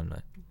all the time,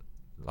 though.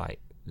 Like,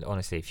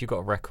 honestly, if you've got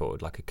a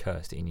record, like a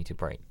curse that you need to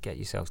break, get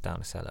yourselves down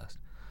to Selhurst.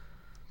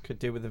 Could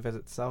do with a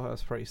visit to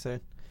Selhurst pretty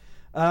soon.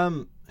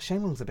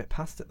 Shane Long's a bit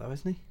past it, though,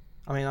 isn't he?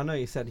 I mean, I know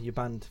you said you're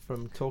banned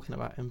from talking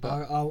about him, but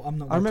I'm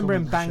not. I remember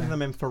him banging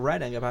them in for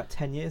Reading about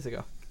 10 years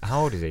ago.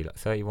 How old is he? Like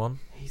 31?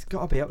 He's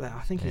got to be up there.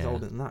 I think he's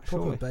older than that,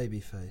 Proper surely. baby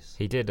face.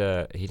 He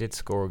did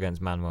score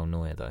against Manuel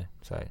Neuer, though,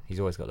 so he's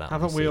always got that.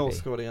 Haven't we all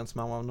scored against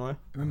Manuel Neuer?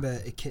 Remember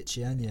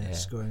Ikichianya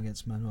scoring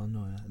against Manuel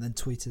Neuer and then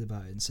tweeted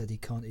about it and said he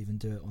can't even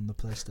do it on the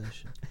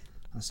PlayStation.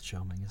 That's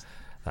charming, isn't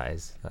it? That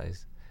is.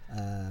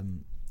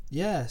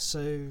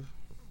 So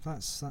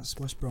that's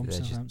West Brom,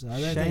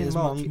 Southampton. Shane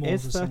Long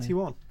is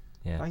 31.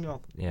 Yeah. Hang on.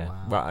 Yeah.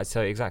 Wow. Well,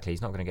 so exactly,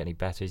 he's not going to get any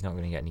better. He's not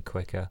going to get any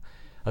quicker.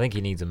 I think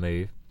he needs a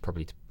move.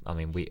 Probably.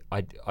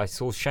 I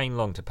saw Shane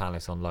Long to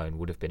Palace on loan.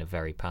 Would have been a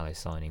very Palace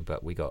signing,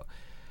 but we got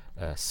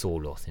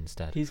Sorloth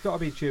instead. He's got to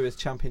be due his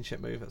Championship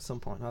move at some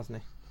point,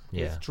 hasn't he?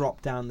 Yeah. He's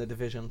dropped down the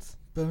divisions.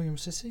 Birmingham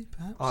City,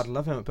 perhaps. I'd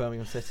love him at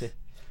Birmingham City.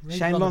 Really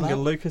Shane Long about?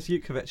 and Lucas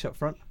Jutkovic up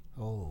front.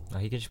 Oh,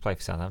 he can just play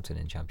for Southampton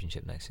in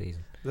Championship next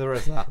season. There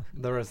is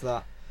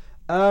that.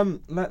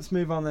 Let's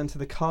move on then to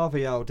the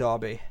Carvalhal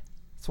derby.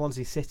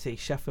 Swansea City,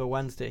 Sheffield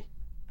Wednesday.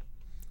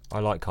 I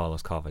like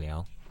Carlos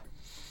Carvalhal.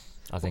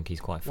 I think he's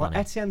quite funny. Well,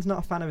 Etienne's not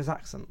a fan of his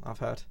accent, I've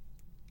heard.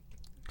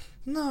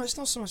 no, it's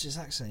not so much his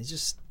accent. He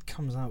just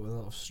comes out with a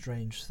lot of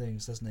strange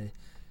things, doesn't he?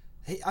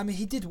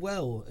 He did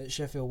well at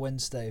Sheffield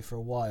Wednesday for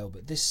a while,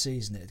 but this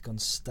season it had gone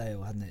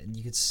stale, hadn't it? And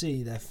you could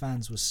see their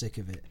fans were sick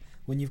of it.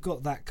 When you've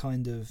got that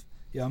kind of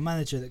a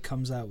manager that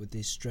comes out with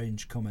these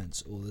strange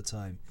comments all the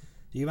time.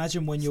 You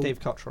imagine when you're Steve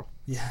Cottrell.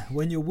 Yeah,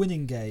 when you're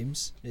winning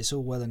games, it's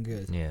all well and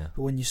good. Yeah.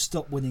 But when you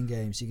stop winning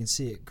games, you can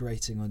see it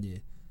grating on you.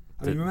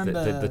 I mean, The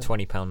remember the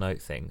 £20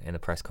 note thing in the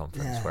press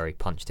conference where he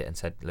punched it and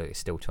said, "Look, it's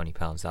still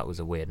 £20." That was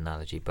a weird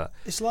analogy, but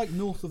it's like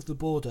north of the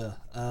border.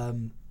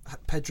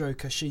 Pedro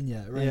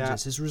Caixinha at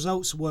Rangers. Yeah. His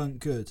results weren't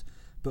good,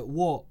 but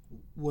what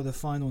were the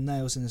final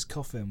nails in his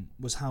coffin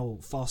was how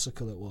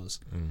farcical it was.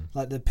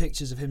 Like the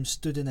pictures of him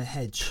stood in a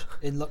hedge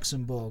in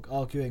Luxembourg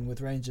arguing with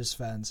Rangers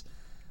fans.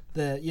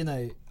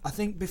 I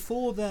think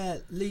before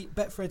their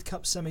Betfred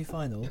Cup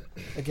semi-final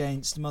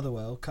against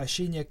Motherwell,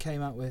 Caixinha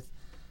came out with,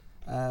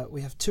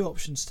 "We have 2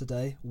 options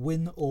today: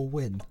 win or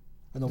win."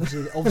 And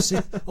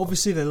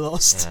obviously they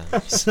lost. Yeah.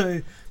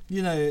 So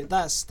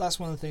that's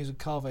one of the things with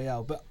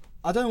Carvalhal. But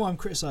I don't know why I'm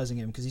criticising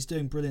him, because he's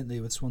doing brilliantly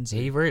with Swansea.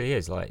 he really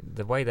is. Like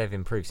the way they've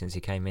improved since he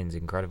came in is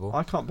incredible.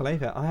 I can't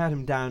believe it. I had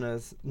him down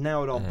as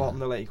nailed on bottom of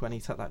the league when he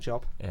took that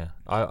job. Yeah,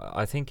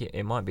 I think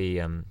it might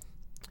be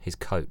his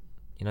coat.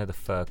 You know, the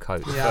fur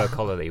coat, the fur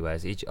collar that he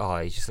wears. He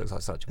just looks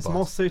like such a It's boss.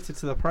 more suited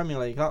to the Premier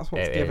League. That's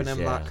what's given him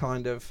that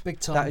kind of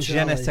Big time that je ne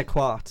Charlie. sais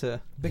quoi to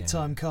Big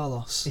time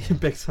Carlos.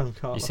 big time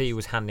Carlos. You see, he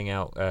was handing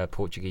out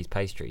Portuguese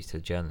pastries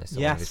to journalists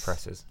at one of his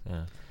presses.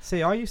 Yeah.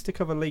 See, I used to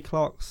cover Lee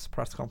Clark's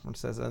press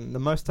conferences, and the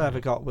most I ever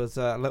got was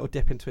a little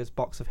dip into his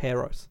box of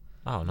heroes.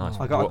 Oh, nice.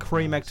 I got What- a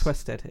cream egg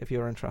twisted, if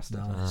you're interested.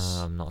 Nice.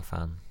 I'm not a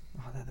fan.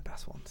 Oh, they're the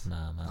best ones.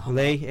 Nah, man.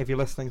 Lee, if you're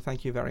listening,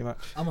 thank you very much.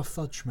 I'm a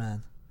fudge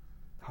man.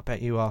 I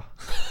bet you are.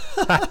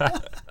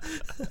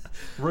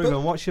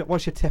 Ruben, what's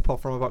your tip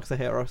off from a box of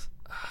heroes?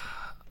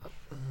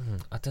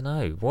 I don't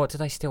know. What do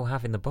they still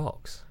have in the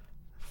box?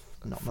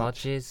 Not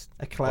much. Fudges,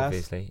 Eclairs.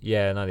 obviously.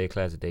 Yeah, no, the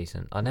eclairs are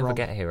decent. I never Wrong.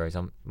 get heroes.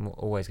 I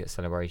always get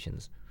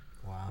celebrations.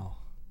 Wow,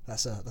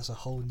 that's a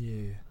whole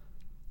new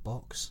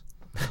box.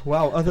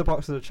 Well, other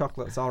boxes of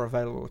chocolates are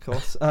available, of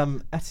course.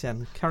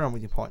 Etienne, carry on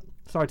with your point.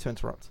 Sorry to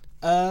interrupt.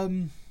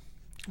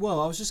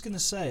 Well, I was just going to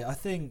say, I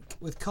think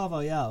with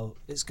Carvalhal,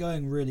 it's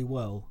going really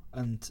well,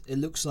 and it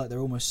looks like they're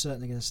almost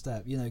certainly going to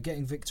step. You know,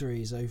 getting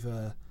victories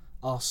over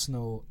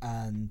Arsenal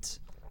and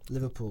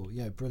Liverpool,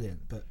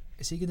 brilliant. But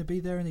is he going to be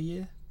there in a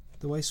year?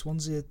 The way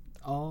Swansea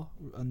are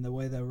and the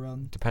way they're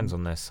run? Depends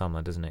on their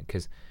summer, doesn't it?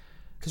 Because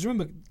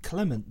remember,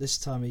 Clement this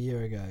time a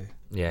year ago.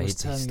 Yeah, he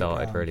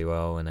started really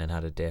well and then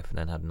had a dip and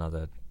then had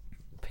another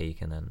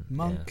peak and then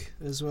Monk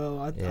as well.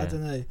 I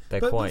don't know.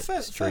 They're quite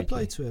fair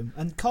play to him.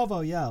 And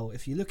Carvalhal,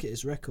 if you look at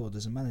his record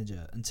as a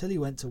manager, until he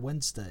went to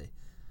Wednesday,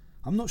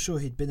 I'm not sure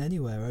he'd been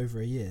anywhere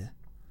over a year.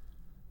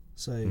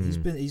 So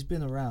he's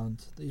been around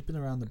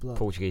the block.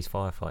 Portuguese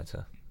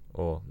firefighter,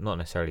 or not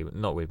necessarily,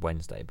 not with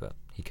Wednesday, but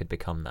he could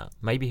become that.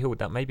 Maybe he'll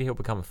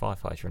become a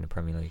firefighter in the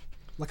Premier League.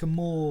 Like a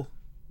more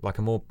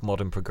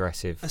modern,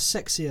 progressive, a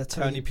sexier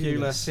Tony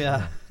Pulis.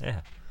 Yeah.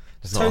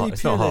 It's Tony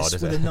Pulis not hard,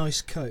 is with it? a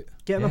nice coat.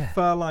 Get him a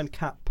fur-lined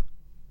cap,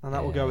 and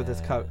that will go with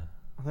his coat.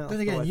 I think that's then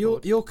the again, way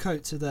forward. your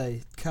coat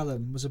today,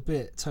 Callum, was a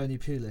bit Tony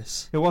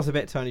Pulis. It was a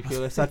bit Tony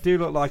Pulis. I do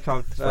look like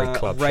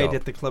I've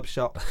raided the club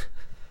shop.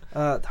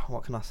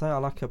 What can I say? I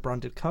like a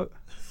branded coat.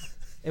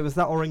 It was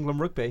that or England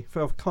rugby.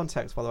 For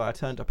context, by the way, I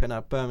turned up in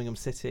a Birmingham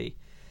City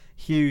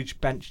huge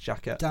bench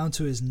jacket. Down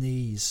to his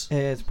knees. It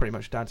is pretty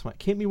much down to my...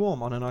 Keep me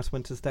warm on a nice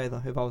winter's day,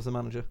 though, if I was the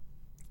manager.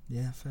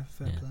 Yeah, fair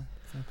play.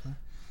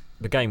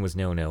 The game was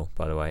 0-0,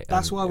 by the way.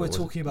 That's why we're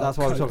talking about coats.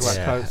 That's why we're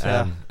talking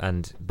about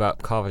coats, But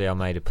Carvalhal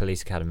made a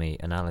Police Academy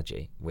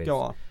analogy with... Go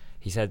on.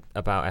 He said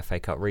about FA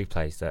Cup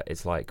replays that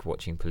it's like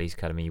watching Police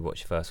Academy. You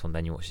watch the first one,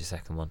 then you watch the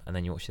second one, and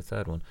then you watch the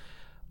third one.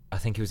 I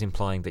think he was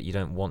implying that you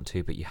don't want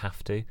to, but you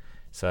have to.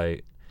 So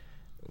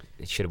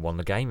it should have won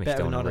the game if you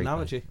don't want to replay.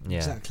 Analogy. Yeah.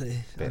 Exactly.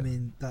 I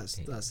mean, that's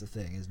the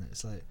thing, isn't it?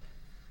 It's like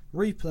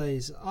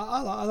replays.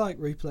 I like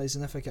replays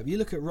in FA Cup. You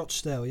look at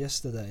Rochdale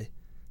yesterday.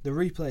 The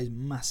replay is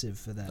massive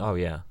for them. Oh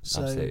yeah,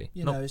 so, absolutely.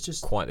 Not it's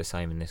just quite the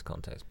same in this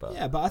context, but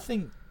yeah. But I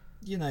think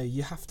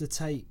you have to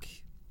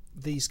take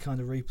these kind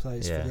of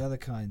replays for the other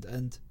kind,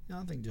 and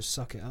I think just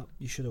suck it up.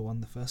 You should have won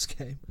the first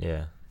game.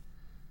 Yeah.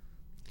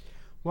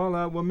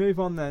 Well, we'll move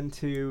on then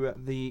to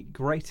the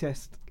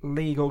greatest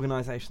league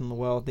organisation in the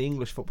world, the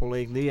English Football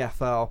League, the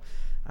EFL,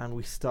 and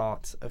we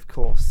start, of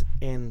course,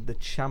 in the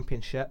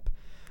Championship.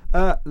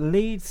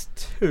 Leeds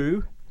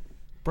 2,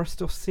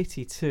 Bristol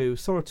City 2.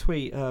 Saw a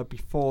tweet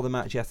before the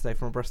match yesterday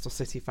from a Bristol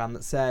City fan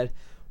that said,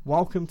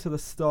 "Welcome to the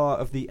start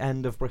of the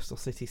end of Bristol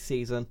City's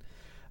season."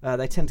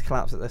 They tend to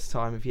collapse at this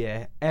time of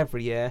year,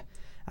 every year,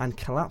 and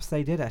collapse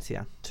they did,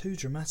 Etienne. 2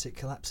 dramatic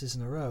collapses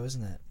in a row,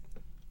 isn't it?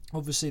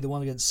 Obviously the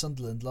one against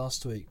Sunderland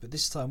last week, but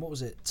this time, what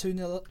was it?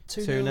 2-0 up?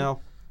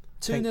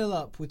 2-0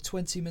 up with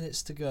 20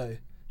 minutes to go.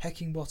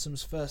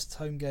 Heckingbottom's first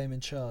home game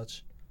in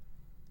charge.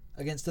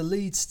 Against the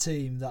Leeds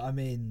team that,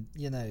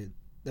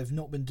 they've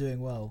not been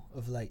doing well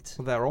of late.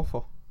 Well, they're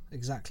awful.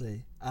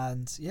 Exactly.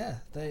 And,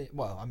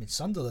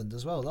 Sunderland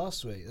as well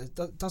last week.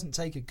 It doesn't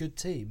take a good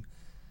team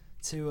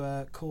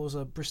to cause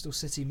a Bristol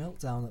City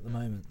meltdown at the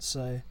moment.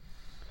 So...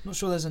 not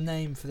sure there's a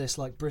name for this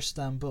like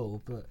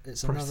Bristanbul, but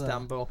it's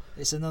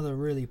another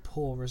really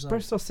poor result.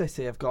 Bristol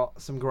City have got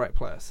some great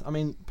players. I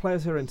mean,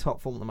 players who are in top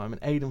form at the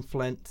moment. Aidan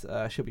Flint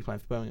should be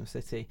playing for Birmingham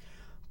City.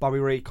 Bobby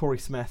Reid, Corey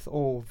Smith,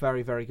 all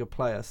very, very good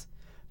players.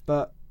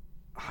 But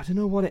I don't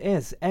know what it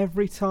is.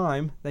 Every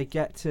time they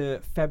get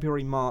to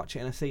February, March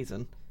in a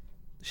season,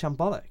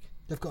 shambolic.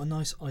 They've got a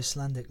nice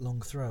Icelandic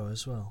long throw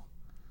as well.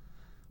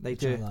 They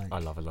do. I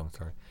love a long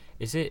throw.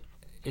 Is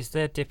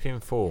their dip in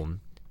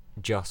form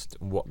just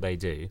what they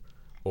do,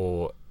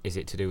 or is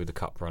it to do with the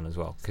cup run as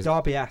well?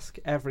 Derby-esque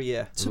every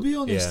year. To be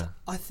honest,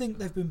 I think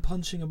they've been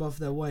punching above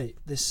their weight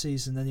this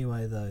season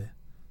anyway, though.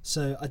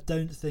 So I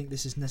don't think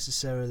this is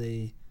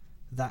necessarily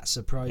that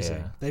surprising.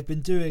 Yeah. They've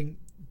been doing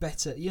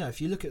better.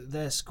 If you look at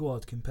their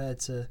squad compared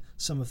to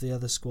some of the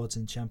other squads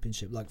in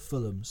Championship, like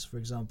Fulham's, for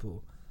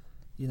example,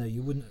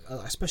 you wouldn't,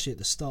 especially at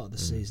the start of the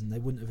season, they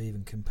wouldn't have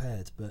even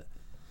compared. But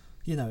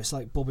it's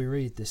like Bobby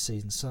Reid this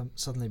season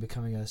suddenly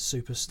becoming a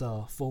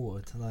superstar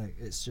forward. Like,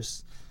 it's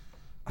just...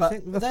 But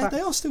I think they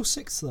are still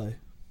 6th, though.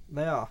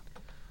 They are.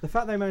 The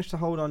fact they managed to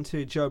hold on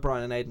to Joe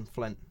Bryan and Aidan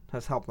Flint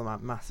has helped them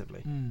out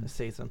massively this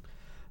season.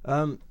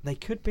 They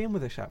could be in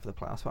with a shout for the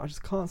playoffs, but I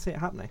just can't see it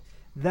happening.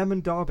 Them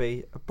and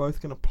Derby are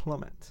both going to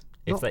plummet.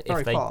 If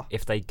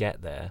they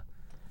get there,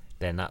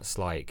 then that's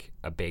like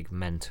a big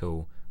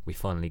mental, we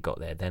finally got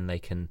there. Then they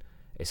can...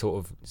 it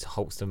sort of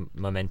halts the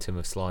momentum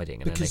of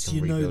sliding, and because then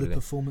they can rebuild the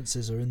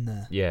performances are in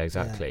there. Yeah,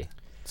 exactly. Yeah.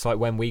 It's like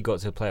when we got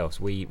to the playoffs,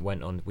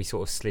 we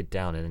sort of slid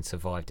down and then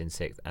survived in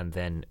 6th, and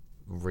then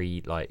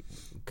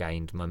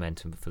gained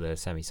momentum for the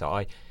semi.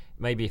 So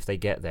maybe if they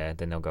get there,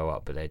 then they'll go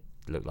up, but they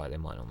look like they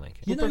might not make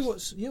it. You know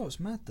what's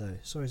mad though?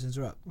 Sorry to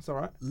interrupt. It's all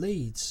right.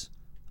 Leeds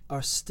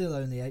are still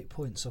only 8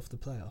 points off the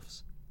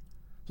playoffs.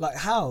 Like,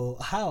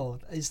 how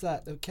is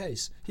that the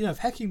case? If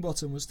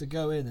Heckingbottom was to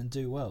go in and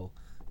do well,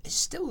 it's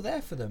still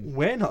there for them.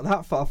 We're not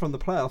that far from the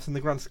playoffs in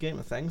the grand scheme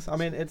of things. I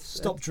mean,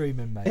 Stop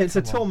dreaming, mate. It's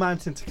a Come tall on.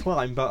 mountain to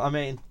climb, but I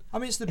mean,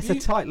 it's it's a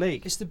tight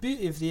league. It's the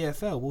beauty of the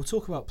EFL. We'll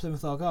talk about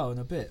Plymouth Argyle in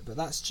a bit, but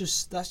that's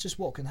just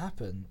what can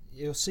happen.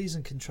 Your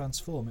season can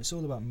transform. It's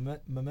all about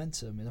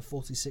momentum in a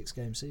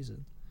 46-game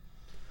season.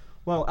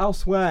 Well,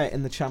 elsewhere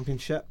in the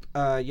Championship,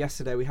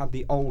 yesterday we had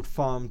the Old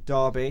Farm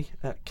Derby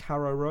at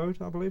Carrow Road,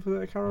 I believe. Was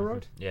it at Carrow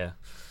Road? Yeah.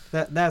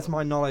 There's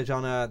my knowledge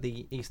on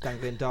the East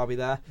Anglian Derby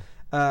there.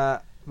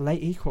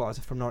 Late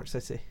equaliser from Norwich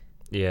City.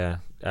 Yeah,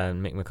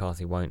 Mick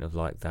McCarthy won't have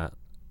liked that.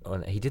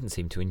 He didn't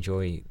seem to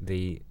enjoy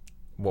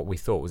what we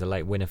thought was a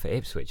late winner for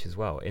Ipswich as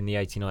well. In the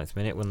 89th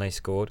minute when they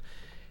scored,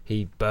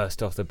 he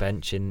burst off the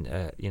bench in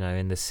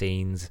the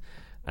scenes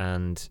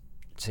and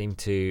seemed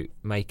to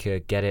make a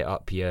get it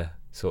up your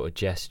sort of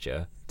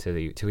gesture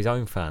to his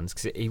own fans,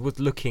 because he was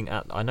looking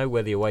at, I know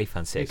where the away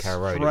fans sit at Carrow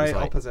Road. Straight it was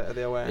like, opposite of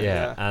the away end.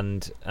 Yeah,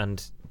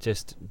 and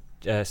just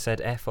said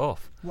F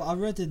off. Well, I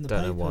read in the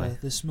Don't know why. paper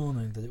this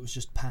morning that it was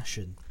just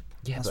passion.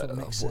 Yeah, That's but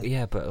what Mick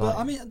said. but But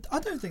I mean, I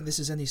don't think this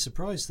is any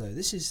surprise though.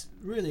 This is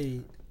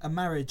really a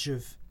marriage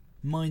of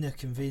minor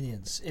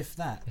convenience, if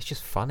that. it's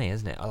just funny,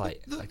 isn't it?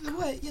 The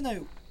way,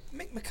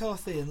 Mick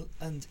McCarthy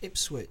and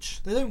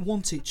Ipswich, they don't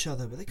want each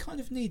other, but they kind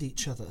of need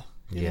each other.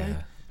 You know?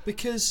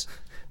 Because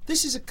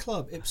this is a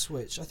club,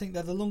 Ipswich. I think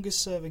they're the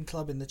longest serving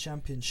club in the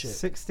Championship.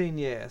 16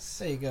 years.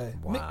 There you go.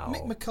 Wow.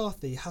 Mick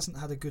McCarthy hasn't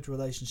had a good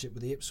relationship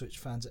with the Ipswich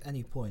fans at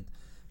any point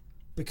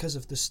because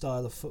of the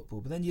style of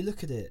football. But then you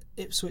look at it,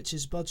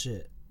 Ipswich's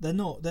budget, they're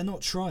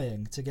not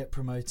trying to get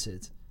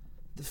promoted.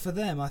 For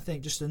them, I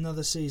think just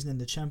another season in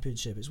the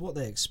Championship is what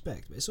they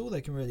expect, but it's all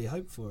they can really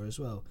hope for as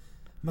well.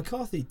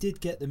 McCarthy did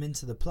get them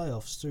into the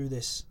playoffs through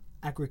this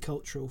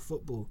agricultural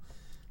football,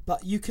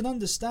 but you can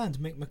understand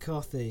Mick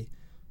McCarthy,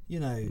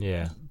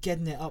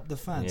 getting it up the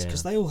fans,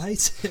 because they all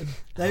hate him.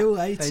 They all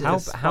hate him.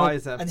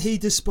 Despise him. And he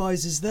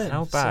despises them.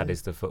 How bad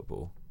is the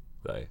football,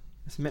 though?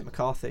 It's Mick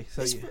McCarthy.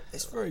 So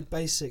it's very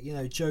basic,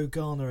 Joe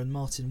Garner and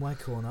Martin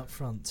Waghorn up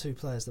front, two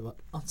players that were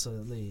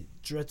utterly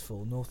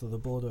dreadful north of the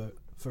border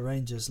for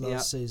Rangers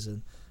last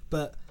season.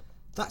 But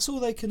that's all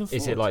they can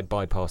afford. Is it like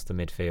bypass the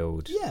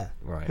midfield? Yeah.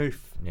 Right.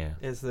 Hoof Yeah.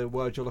 is the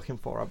word you're looking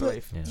for, I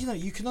believe. Yeah.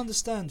 You can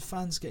understand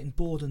fans getting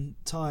bored and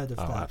tired of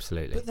that.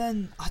 Absolutely. But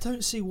then I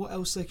don't see what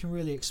else they can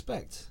really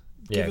expect.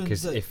 Yeah,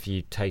 because if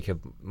you take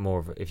more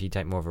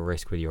of a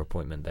risk with your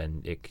appointment,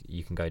 then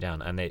you can go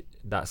down, and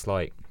that's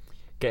like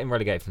getting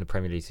relegated from the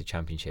Premier League to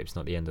Championship. It's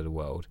not the end of the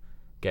world.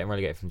 Getting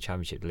relegated from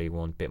Championship to League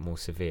One, a bit more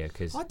severe,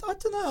 because I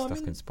don't know.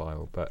 stuff can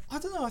spiral. But I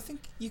don't know. I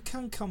think you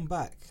can come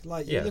back.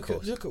 Like of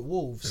look at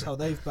Wolves, how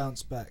they've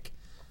bounced back.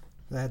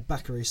 They had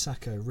Bakary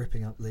Sacco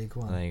ripping up League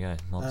One. There you go,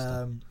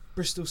 monster.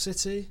 Bristol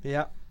City.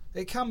 Yeah.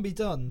 It can be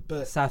done,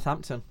 but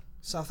Southampton.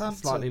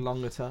 Slightly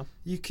longer term.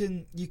 You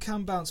can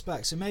bounce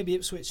back. So maybe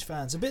Ipswich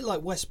fans, a bit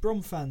like West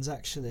Brom fans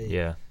actually.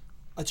 Yeah.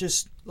 Are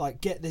just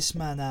like, get this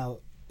man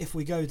out. If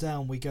we go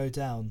down, we go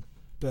down.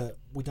 But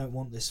we don't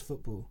want this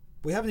football.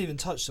 We haven't even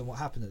touched on what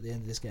happened at the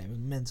end of this game. It was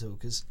mental,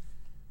 because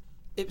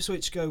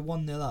Ipswich go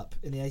 1-0 up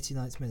in the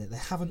 89th minute. They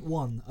haven't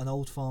won an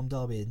Old Farm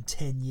derby in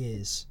 10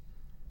 years.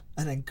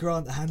 And then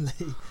Grant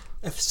Hanley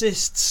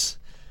assists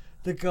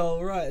the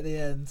goal right at the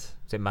end.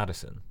 Is it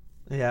Madison?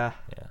 Yeah.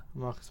 Yeah.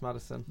 Marcus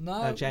Madison.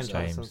 No, James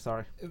Madison,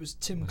 sorry. It was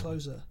Tim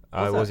Closer.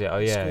 Oh, was it? Oh,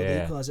 yeah, Scored the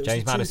yeah. equaliser. It was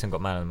James the Madison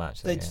got man of the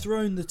match. They'd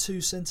thrown the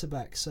two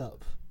centre-backs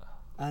up,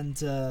 and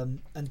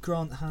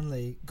Grant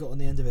Hanley got on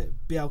the end of it.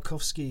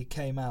 Białkowski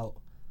came out,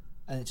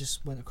 and it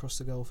just went across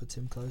the goal for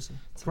Tim Closer.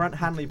 Grant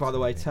Hanley, by the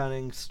way,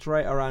 turning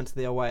straight around to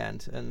the away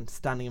end and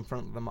standing in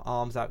front of them,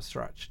 arms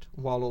outstretched,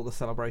 while all the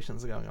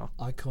celebrations are going on.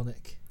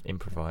 Iconic.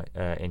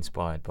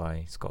 Inspired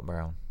by Scott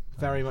Brown.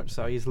 Very much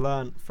so. He's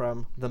learnt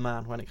from the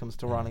man when it comes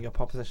to riling up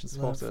opposition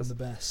Learned supporters. from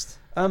the best.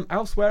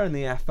 Elsewhere in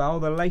the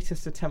EFL, the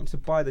latest attempt to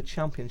buy the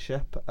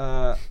Championship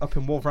up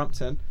in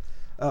Wolverhampton.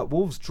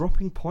 Wolves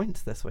dropping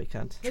points this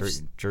weekend.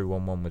 Drew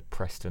 1-1 with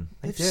Preston.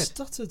 They've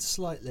stuttered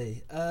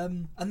slightly,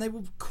 and they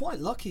were quite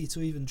lucky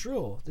to even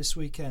draw this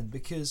weekend,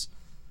 because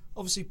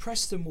obviously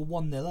Preston were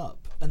 1-0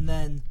 up, and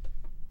then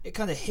it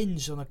kind of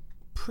hinged on a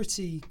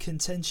pretty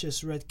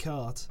contentious red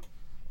card,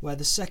 where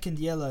the second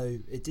yellow,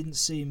 it didn't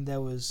seem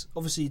there was...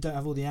 Obviously you don't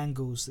have all the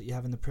angles that you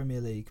have in the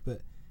Premier League,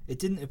 but it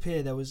didn't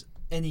appear there was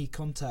any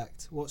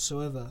contact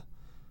whatsoever.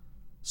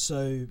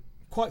 So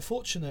quite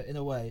fortunate in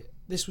a way.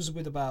 This was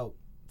with about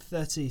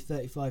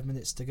 30-35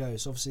 minutes to go,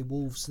 so obviously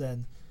Wolves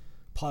then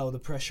pile the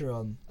pressure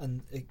on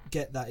and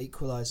get that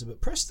equaliser.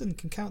 But Preston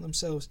can count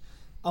themselves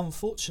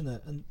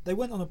unfortunate, and they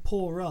went on a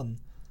poor run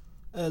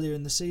earlier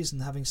in the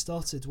season, having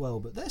started well,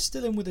 but they're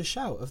still in with a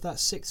shout of that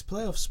 6th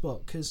playoff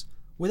spot, because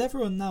with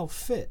everyone now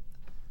fit,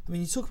 I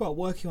mean, you talk about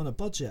working on a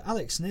budget.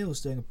 Alex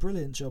Neil's doing a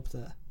brilliant job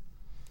there.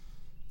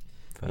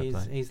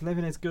 He's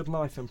living his good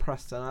life in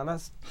Preston. Now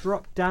let's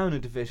drop down a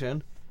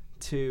division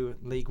to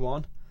League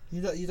One.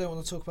 You don't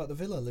want to talk about the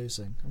Villa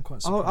losing? I'm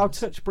quite surprised. I'll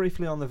touch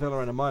briefly on the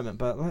Villa in a moment,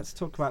 but let's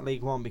talk about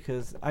League One,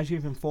 because as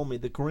you've informed me,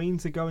 the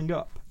Greens are going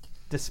up.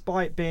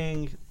 Despite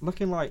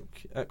looking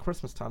like at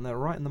Christmas time, they're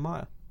right in the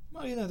mire.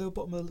 oh, you know, they were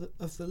bottom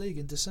of the league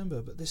in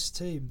December, but this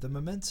team, the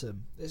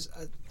momentum is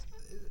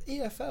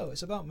EFL.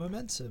 It's about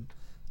momentum,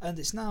 and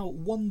it's now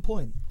 1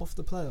 point off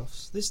the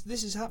playoffs.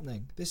 This is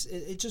happening.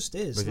 It just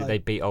is. Was it they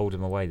beat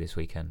Oldham away this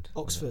weekend?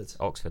 Oxford.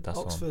 Oxford, that's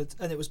Oxford,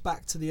 and it was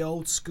back to the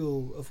old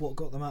school of what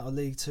got them out of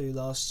League Two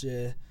last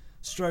year.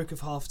 Stroke of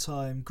half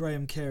time,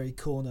 Graham Carey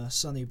corner,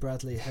 Sonny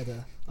Bradley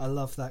header. I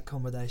love that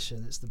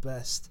combination. It's the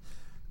best.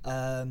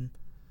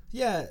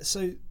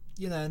 So,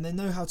 you know, and they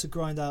know how to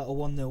grind out a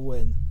 1-0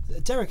 win.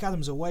 Derek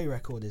Adams' away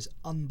record is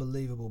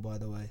unbelievable, by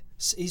the way.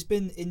 He's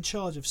been in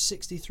charge of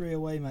 63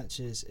 away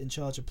matches, in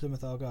charge of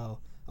Plymouth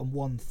Argyle, and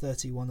won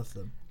 31 of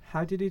them.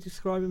 How did he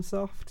describe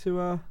himself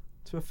to a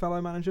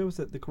fellow manager? Was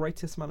it the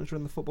greatest manager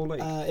in the Football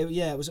League?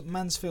 It was at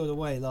Mansfield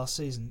away last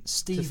season.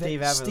 Steve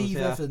Evans,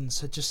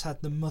 Evans had just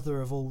had the mother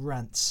of all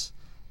rants,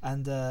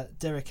 and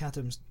Derek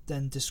Adams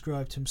then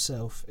described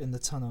himself in the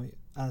tunnel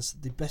as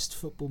the best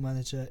football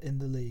manager in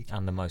the league.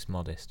 And the most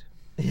modest.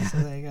 Yeah. So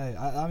there you go.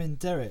 I mean,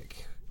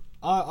 Derek,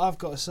 I've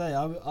got to say,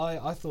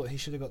 I thought he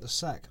should have got the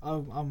sack.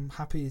 I'm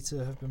happy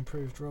to have been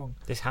proved wrong.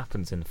 This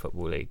happens in the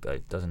Football League, though,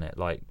 doesn't it?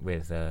 Like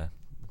with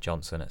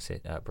Johnson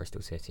at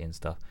Bristol City and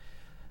stuff.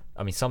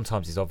 I mean,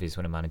 sometimes it's obvious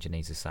when a manager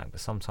needs a sack, but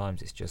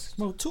sometimes it's just...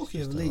 Well,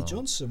 talking of Lee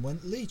Johnson, when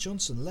Lee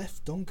Johnson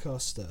left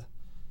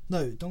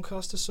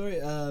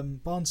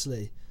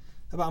Barnsley,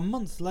 about a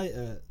month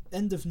later,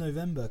 end of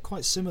November,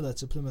 quite similar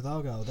to Plymouth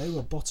Argyle, they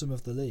were bottom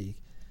of the league.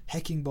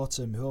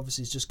 Heckingbottom, who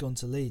obviously has just gone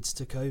to Leeds,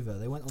 took over.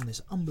 They went on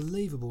this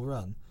unbelievable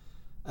run,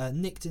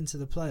 nicked into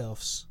the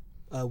playoffs,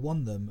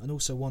 won them, and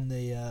also won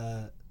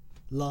the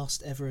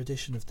last ever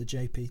edition of the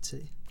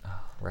JPT. Oh,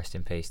 rest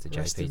in peace, the JPT.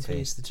 Rest in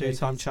peace, the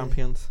Two-time JPT.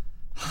 champions.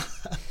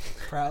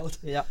 Proud.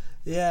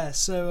 Yeah.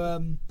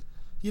 So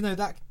you know,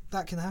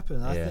 that can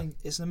happen. I Yeah. think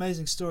it's an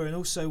amazing story, and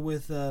also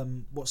with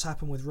what's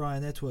happened with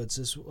Ryan Edwards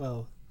as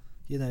well.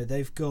 You know,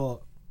 they've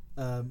got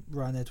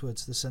Ryan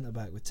Edwards, the centre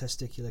back, with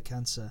testicular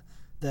cancer.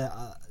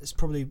 It's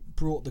probably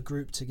brought the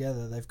group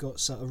together. They've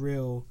got a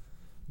real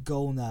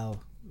goal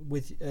now.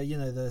 With you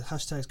know, the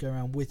hashtags go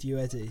around with you,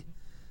 Eddie,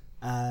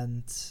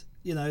 and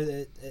you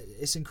know,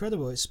 it's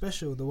incredible. It's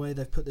special the way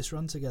they've put this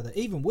run together,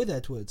 even with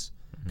Edwards,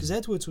 because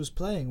Edwards was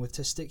playing with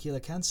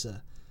testicular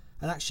cancer,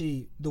 and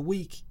actually the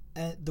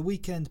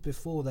weekend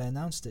before they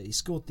announced it, he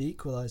scored the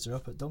equaliser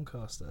up at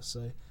Doncaster.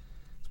 So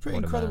it's a pretty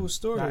incredible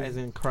story. That is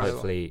incredible.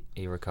 Hopefully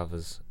he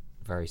recovers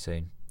very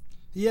soon.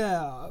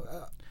 Yeah,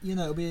 you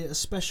know, it'll be a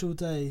special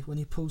day when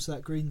he pulls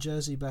that green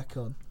jersey back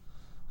on,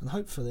 and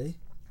hopefully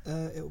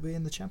it'll be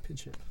in the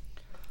Championship.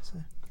 So.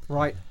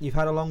 Right, you've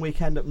had a long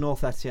weekend up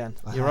north, Etienne.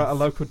 You're at a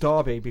local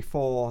derby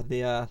before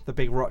the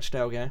big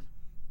Rochdale game.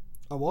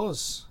 I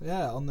was,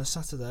 on the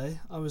Saturday.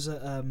 I was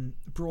at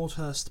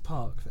Broadhurst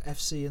Park for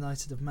FC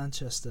United of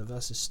Manchester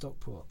versus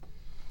Stockport.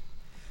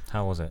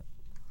 How was it?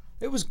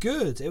 It was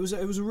good. It was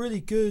a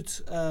really good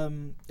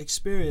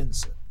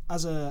experience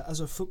as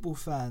a football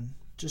fan.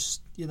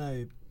 Just, you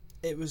know,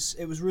 it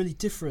was really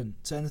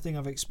different to anything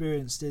I've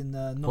experienced in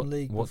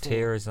non-league. What before.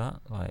 tier is that?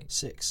 Like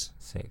Sixth,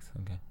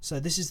 okay. So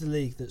this is the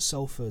league that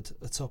Salford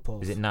are top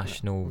of. Is it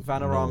National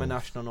Vanarama North?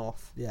 National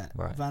North. Yeah,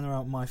 Right.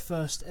 Vanarama, my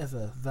first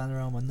ever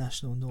Vanarama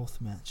National North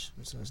match,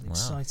 which was an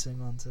exciting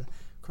one to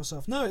cross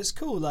off. No, it's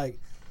cool.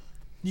 Like,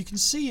 you can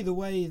see the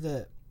way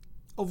that,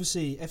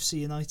 obviously, FC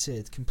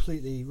United,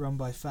 completely run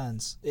by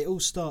fans. It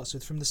all starts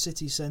with, from the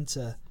city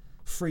centre,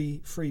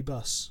 free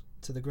bus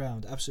to the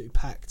ground, absolutely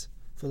packed,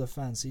 full of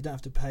fans. So you don't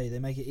have to pay. They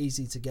make it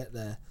easy to get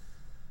there.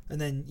 And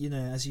then, you know,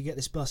 as you get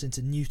this bus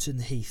into Newton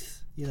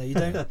Heath, you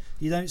know,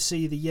 you don't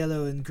see the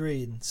yellow and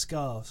green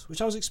scarves, which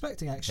I was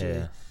expecting actually.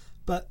 Yeah.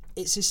 But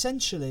it's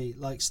essentially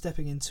like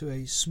stepping into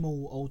a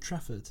small Old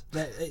Trafford.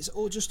 It's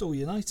all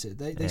United.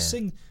 They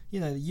sing, you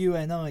know,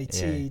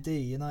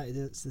 UNITED, United,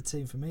 it's the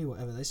team for me,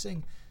 whatever. They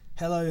sing,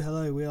 hello,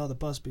 hello, we are the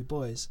Busby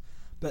Boys.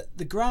 But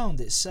the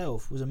ground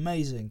itself was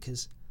amazing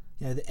because,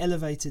 you know, the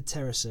elevated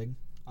terracing,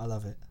 I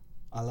love it.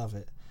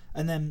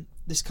 And then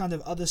this kind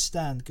of other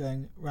stand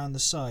going around the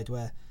side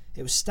where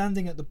it was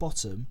standing at the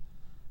bottom,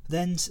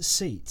 then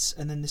seats,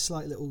 and then this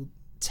like little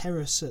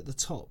terrace at the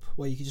top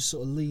where you could just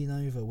sort of lean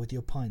over with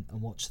your pint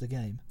and watch the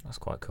game. That's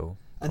quite cool.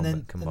 And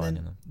then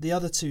combining them. The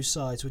other two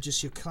sides were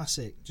just your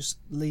classic, just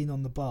lean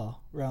on the bar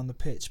around the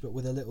pitch, but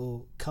with a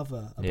little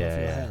cover above your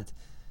head.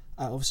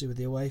 Obviously with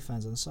the away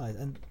fans on the side.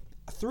 And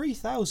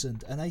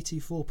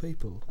 3,084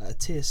 people at a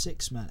Tier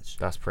 6 match.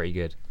 That's pretty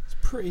good. It's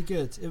pretty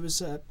good. It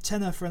was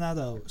 £10 for an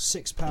adult,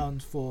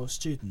 £6 for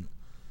student.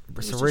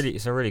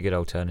 It's a really good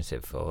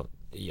alternative for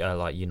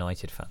like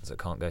United fans that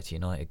can't go to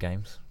United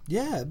games.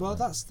 Yeah, well,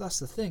 that's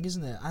the thing,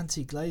 isn't it?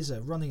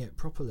 Anti-Glazer running it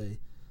properly,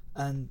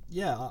 and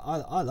yeah,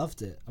 I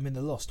loved it. I mean,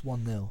 they lost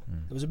 1-0.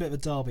 It was a bit of a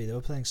derby. They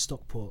were playing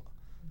Stockport,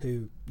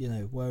 who, you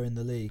know, were in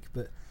the league,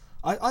 but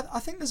I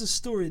think there's a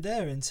story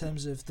there in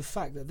terms of the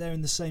fact that they're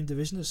in the same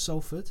division as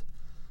Salford,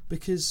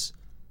 because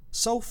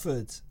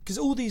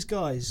all these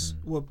guys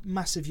were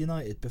massive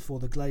United before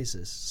the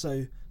Glazers,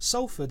 so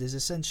Salford is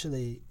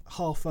essentially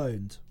half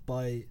owned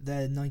by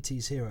their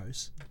 90s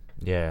heroes.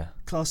 Yeah.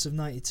 Class of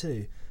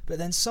 92. But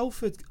then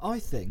Salford, I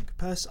think,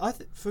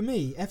 for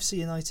me, FC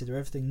United are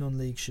everything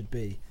non-league should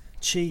be.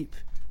 Cheap,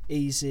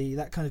 easy,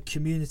 that kind of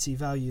community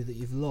value that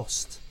you've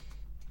lost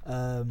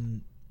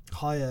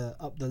higher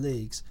up the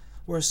leagues.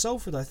 Whereas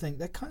Salford, I think,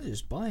 they're kind of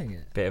just buying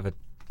it. Bit of a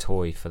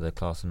toy for the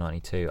class of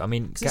 92. I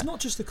mean, it's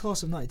not just the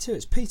class of 92,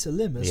 it's Peter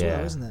Lim as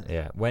well, isn't it?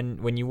 Yeah.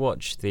 When you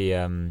watch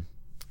the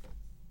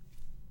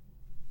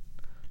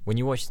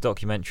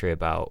documentary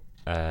about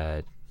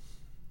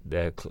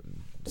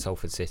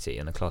Salford City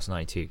and the class of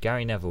 92,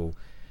 Gary Neville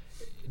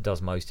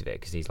does most of it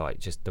because he's like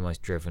just the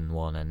most driven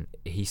one, and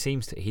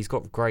he's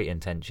got great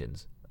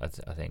intentions, I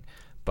think.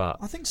 But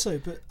I think so,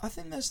 but I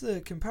think there's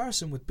the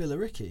comparison with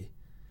Billericay.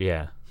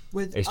 Yeah.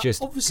 It's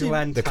just obviously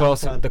the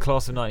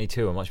class of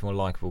 92 are much more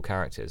likeable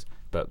characters,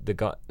 but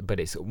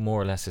it's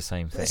more or less the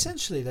same thing.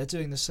 Essentially, they're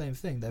doing the same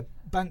thing. They're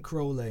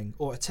bankrolling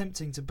or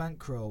attempting to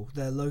bankroll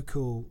their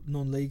local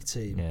non-league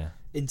team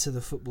into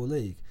the Football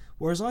League.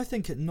 Whereas I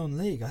think at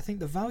non-league, I think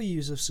the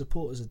values of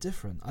supporters are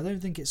different. I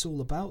don't think it's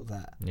all about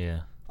that.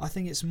 Yeah. I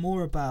think it's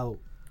more about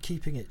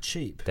keeping it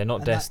cheap. They're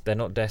not they're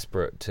not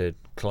desperate to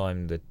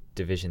climb the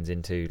divisions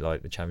into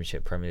like the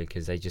Championship, Premier League,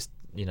 because they just,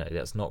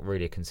 that's not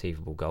really a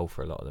conceivable goal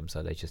for a lot of them.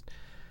 So they just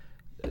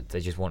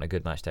want a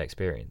good match day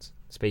experience.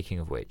 Speaking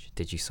of which,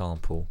 did you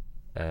sample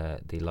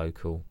the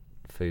local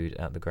food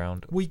at the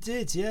ground? We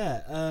did,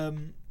 yeah.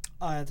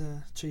 I had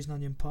a cheese and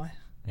onion pie.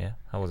 Yeah,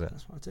 how was it?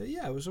 That's what I do.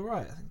 Yeah, it was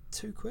alright. I think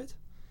 £2.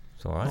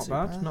 It's alright.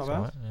 Not bad.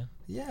 Right,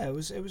 yeah, it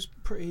was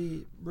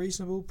pretty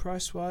reasonable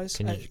price wise.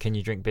 Can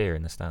you drink beer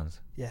in the stands?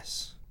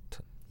 Yes,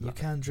 you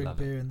can drink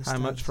beer in the stands.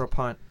 How much for a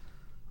pint?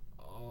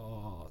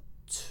 Oh,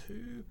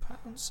 £2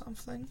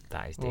 something.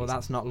 That is decent. Well,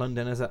 that's not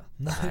London, is it?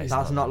 No,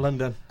 that's not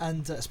London.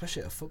 And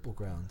especially at a football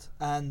ground.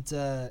 And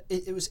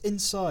it was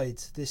inside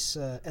this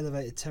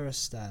elevated terrace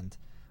stand,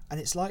 and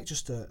it's like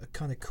just a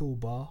kind of cool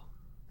bar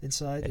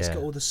inside. It's got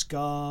all the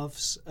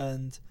scarves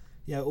and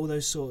all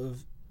those sort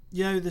of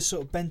the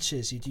sort of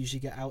benches you'd usually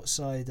get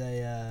outside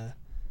a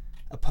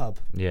pub.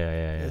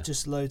 Yeah.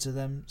 Just loads of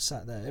them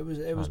sat there. It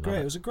was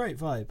great. It was a great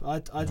vibe.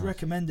 I'd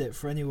recommend it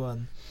for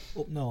anyone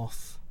up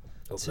north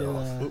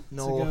to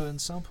go and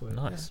sample it.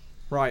 Nice.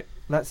 Yeah. Right,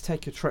 let's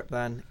take a trip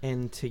then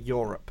into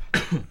Europe.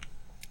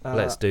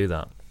 Let's do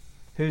that.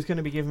 Who's going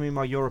to be giving me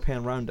my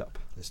European roundup?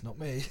 It's not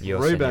me.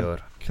 Ruben, señor.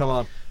 Come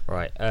on.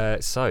 Right.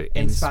 So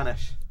in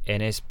Spanish.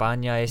 En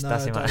España esta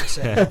semana.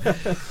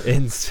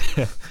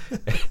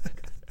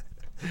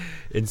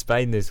 In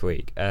Spain this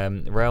week,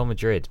 Real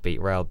Madrid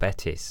beat Real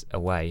Betis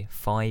away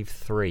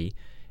 5-3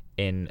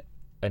 in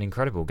an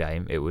incredible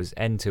game. It was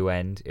end to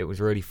end. It was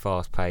really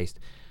fast paced.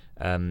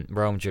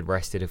 Real Madrid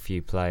rested a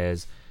few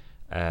players.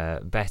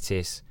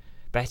 Betis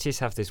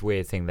have this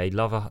weird thing. They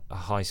love a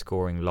high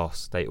scoring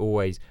loss. They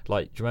always do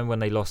you remember when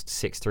they lost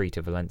 6-3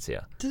 to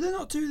Valencia? Did they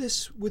not do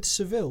this with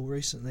Seville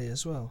recently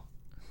as well?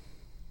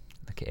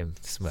 Look at him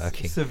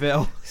smirking.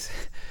 Seville.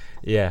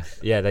 Yeah,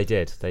 they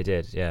did.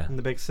 Yeah. And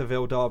the big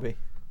Seville derby.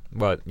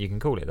 Well, you can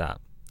call it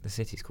that. The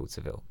city's called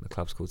Seville. The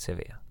club's called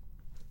Sevilla.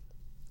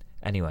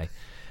 Anyway,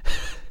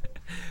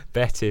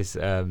 Betis,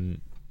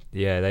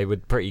 they were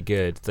pretty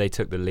good. They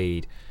took the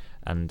lead,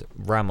 and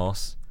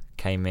Ramos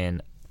came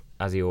in,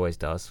 as he always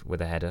does,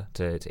 with a header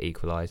to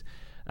equalise.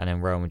 And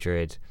then Real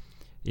Madrid,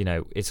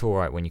 it's all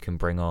right when you can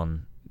bring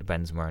on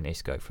Benzema and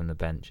Isco from the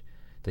bench.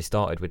 They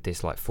started with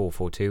this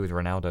 4-4-2 with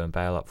Ronaldo and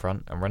Bale up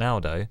front, and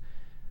Ronaldo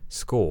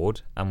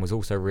scored and was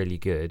also really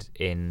good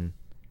in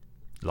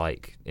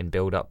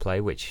build-up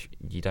play, which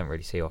you don't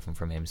really see often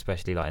from him,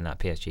 especially in that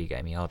PSG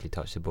game. He hardly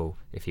touched the ball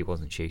if he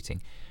wasn't shooting.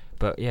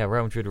 But yeah,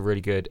 Real Madrid were really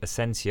good.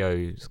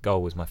 Asensio's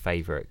goal was my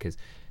favourite because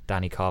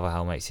Dani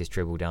Carvajal makes his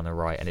dribble down the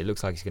right, and it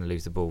looks like he's going to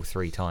lose the ball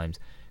 3 times.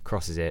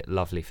 Crosses it,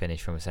 lovely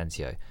finish from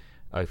Asensio.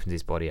 Opens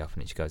his body up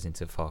and it just goes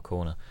into the far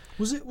corner.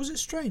 Was it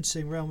strange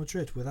seeing Real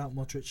Madrid without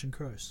Modric and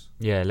Kroos?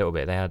 Yeah, a little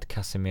bit. They had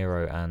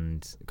Casemiro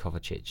and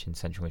Kovacic in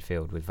central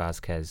midfield with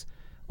Vázquez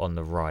on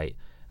the right,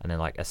 and then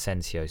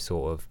Asensio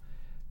sort of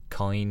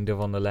kind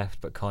of on the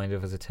left but kind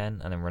of as a 10,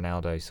 and then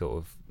Ronaldo sort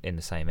of in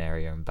the same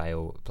area, and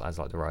Bale as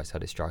the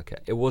right-sided striker.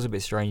 It was a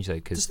bit strange though,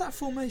 because does that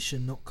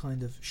formation not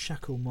kind of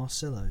shackle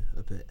Marcelo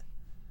a bit?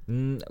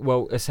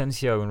 Well,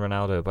 Asensio and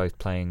Ronaldo are both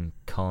playing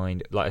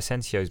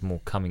Asensio's more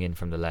coming in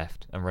from the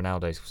left, and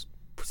Ronaldo's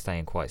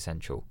staying quite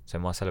central. So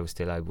Marcelo was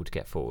still able to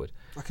get forward.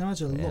 I can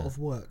imagine a lot of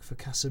work for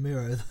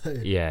Casemiro though.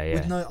 Yeah.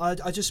 With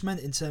I just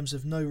meant in terms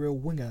of no real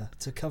winger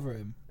to cover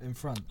him in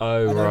front.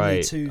 Oh, and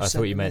right. I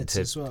thought you meant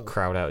to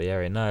crowd out the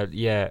area. No,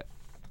 yeah.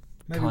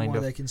 Maybe why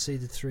they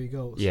conceded 3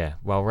 goals. Yeah.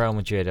 Well, Real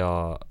Madrid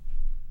are.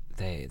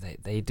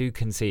 They do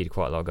concede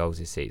quite a lot of goals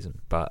this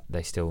season, but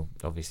they still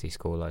obviously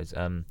score loads.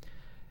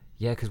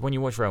 Yeah, because when you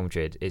watch Real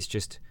Madrid, it's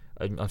just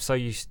I'm so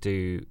used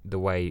to the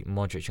way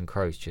Modric and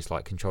Kroos just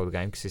control the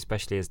game, because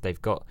especially as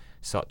they've got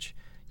such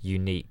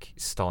unique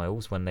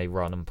styles when they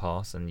run and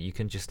pass, and you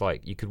can just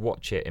you could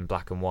watch it in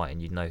black and white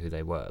and you'd know who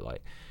they were.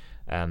 But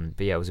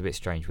yeah, it was a bit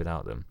strange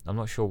without them. I'm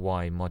not sure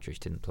why Modric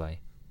didn't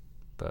play,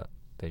 but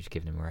they're just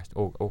giving him a rest.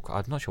 Or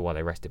I'm not sure why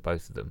they rested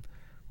both of them.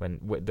 When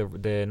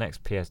the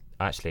next PS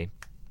actually,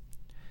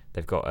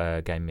 they've got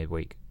a game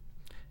midweek.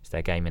 It's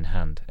their game in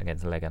hand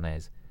against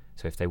Leganés.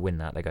 So if they win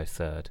that, they go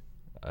third,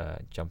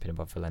 jumping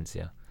above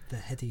Valencia. The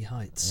heady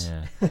heights.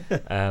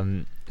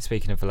 Yeah.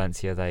 Speaking of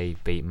Valencia, they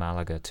beat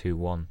Malaga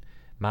 2-1.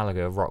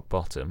 Malaga, rock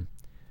bottom.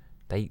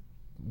 They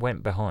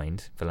went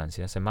behind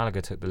Valencia, so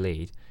Malaga took the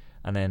lead.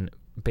 And then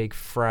big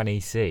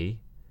Franny C,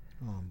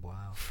 Oh,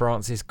 wow.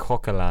 Francis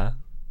Coquelin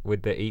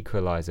with the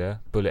equaliser,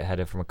 bullet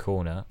header from a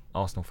corner.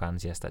 Arsenal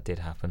fans, yes, that did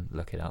happen.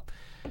 Look it up.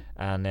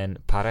 And then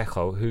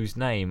Parejo, whose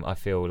name I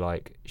feel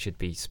like should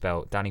be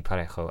spelt Danny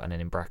Parejo and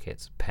then in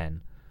brackets,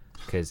 Pen.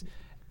 Because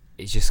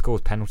he just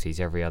scores penalties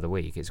every other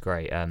week. It's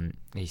great.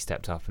 He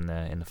stepped up in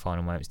the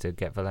final moments to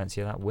get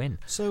Valencia that win.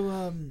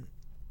 So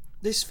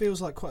this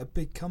feels like quite a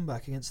big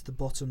comeback against the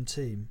bottom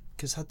team,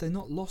 because had they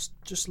not lost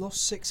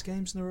 6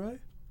 games in a row?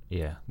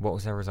 Yeah. What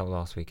was their result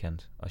last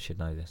weekend? I should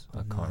know this.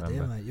 I can't No idea,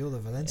 remember. mate. You're the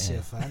Valencia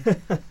Yeah.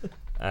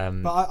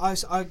 fan.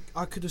 But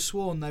I could have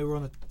sworn they were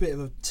on a bit of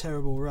a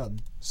terrible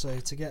run. So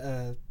to get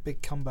a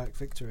big comeback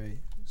victory,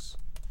 it's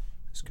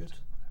good.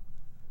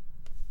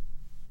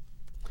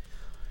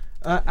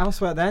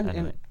 Elsewhere then,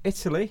 Anyway. in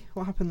Italy,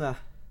 what happened there?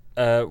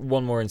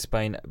 One more in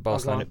Spain. on.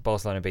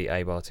 Barcelona beat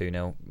Eibar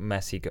 2-0.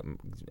 Messi got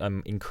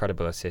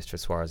incredible assist for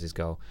Suarez's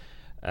goal.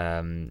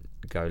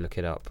 Go look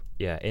it up.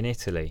 Yeah, in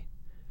Italy.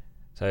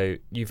 So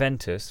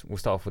Juventus, we'll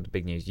start off with the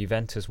big news.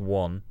 Juventus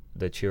won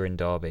the Turin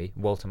derby.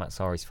 Walter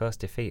Mazzari's first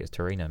defeat as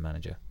Torino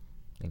manager,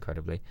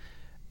 incredibly.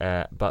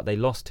 But they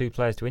lost 2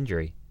 players to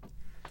injury.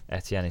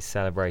 Etienne is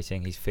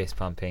celebrating. He's fist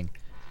pumping.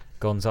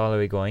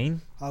 Gonzalo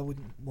Higuain I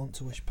wouldn't want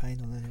to wish pain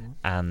on anyone.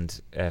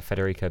 and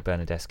Federico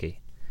Bernardeschi.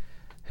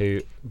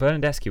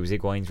 Bernardeschi was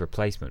Higuain's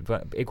replacement.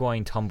 But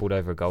Higuain tumbled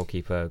over a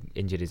goalkeeper,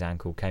 injured his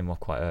ankle, came off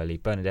quite early.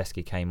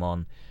 Bernardeschi came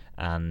on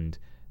and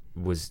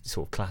was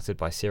sort of clattered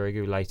by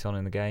Sirigu late on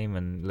in the game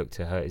and looked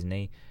to hurt his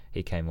knee.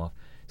 He came off.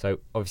 So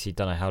obviously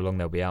don't know how long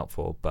they'll be out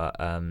for, but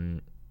I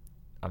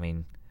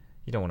mean,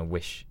 you don't want to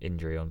wish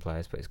injury on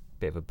players, but it's a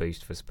bit of a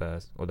boost for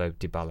Spurs, although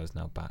Dybala's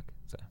now back.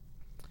 So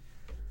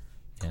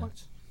yeah.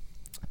 Quite.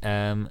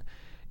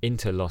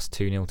 Inter lost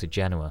 2-0 to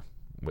Genoa,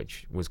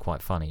 which was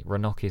quite funny.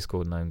 Ranocchia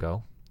scored an own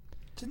goal.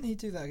 Didn't he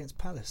do that against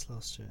Palace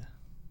last year?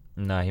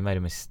 No, he made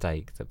a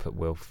mistake that put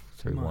Wilf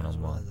through Might as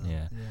well,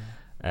 1-on-1.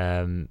 though.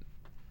 Yeah.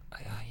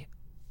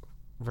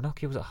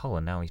 Ranocchia was at Hull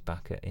and now he's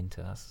back at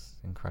Inter. That's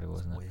incredible,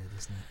 It's isn't weird,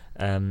 isn't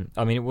it?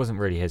 I mean, it wasn't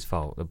really his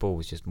fault. The ball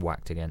was just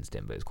whacked against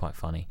him, but it was quite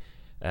funny.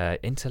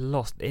 Inter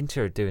lost.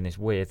 Inter are doing this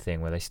weird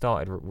thing where they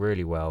started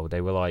really well.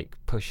 They were like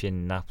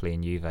pushing Napoli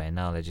and Juve, and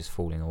now they're just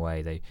falling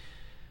away. They,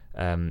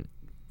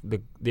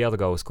 the other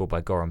goal was scored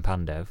by Goran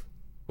Pandev,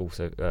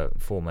 also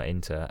former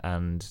Inter,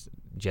 and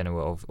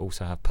Genoa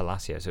also have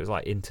Palacio. So it was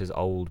like Inter's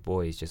old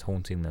boys just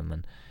haunting them.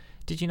 And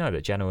did you know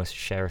that Genoa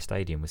share a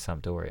stadium with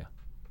Sampdoria?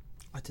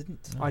 I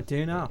didn't. No. I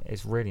do now.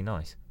 It's really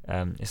nice.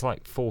 It's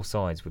like 4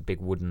 sides with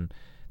big wooden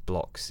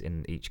blocks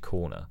in each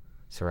corner,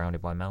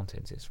 surrounded by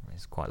mountains. It's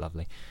quite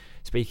lovely.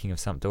 Speaking of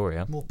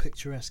Sampdoria, More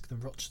picturesque than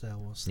Rochdale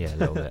was. yeah, a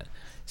little bit.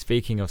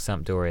 Speaking of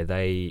Sampdoria,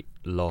 they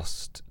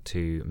lost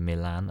to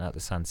Milan at the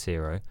San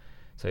Siro.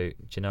 So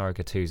Gennaro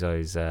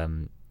Gattuso's,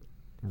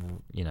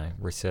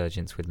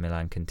 resurgence with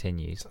Milan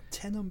continues. It's like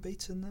 10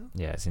 unbeaten now.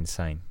 Yeah, it's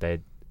insane.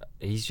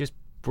 He's just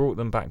brought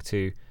them back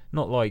to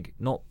not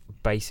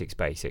basics,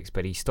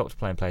 but he stopped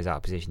playing players out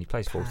of position. He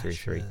plays 4-3-3.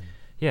 Passion.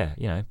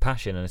 Yeah,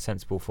 passion and a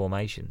sensible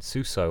formation.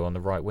 Suso on the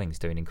right wing's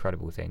doing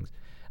incredible things,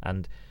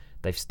 and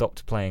they've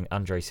stopped playing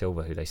Andre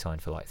Silva, who they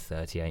signed for like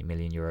 38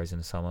 million euros in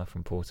the summer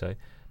from Porto.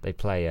 They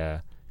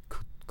play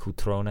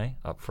Cutrone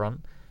up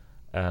front,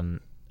 and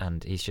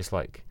he's just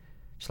like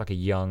a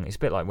young. It's a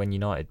bit like when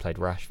United played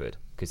Rashford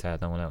because they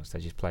had no one else. They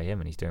just play him,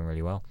 and he's doing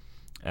really well.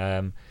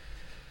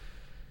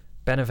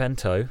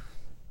 Benevento,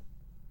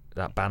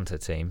 that banter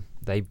team,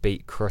 they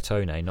beat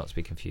Crotone, not to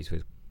be confused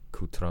with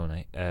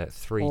Cutrone,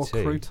 3-2. Or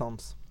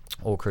croutons.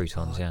 Or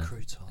croutons, Oh, yeah.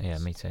 croutons. Yeah,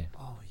 me too.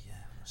 Oh, yeah,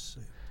 a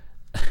soup.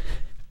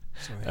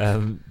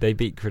 Sorry. They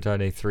beat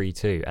Crotone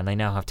 3-2, and they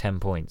now have 10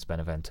 points,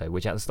 Benevento,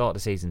 which at the start of the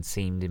season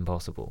seemed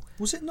impossible.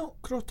 Was it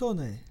not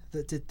Crotone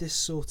that did this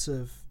sort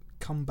of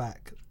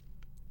comeback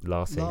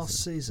Last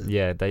season?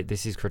 Yeah,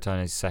 this is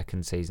Crotone's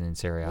second season in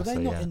Serie A. Were they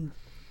so not yeah. in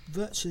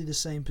virtually the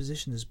same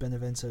position as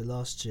Benevento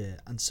last year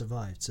and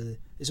survived? So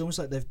it's almost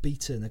like they've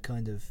beaten a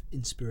kind of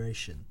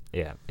inspiration.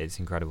 Yeah, it's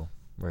incredible,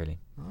 really.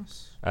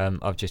 Nice.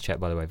 I've just checked,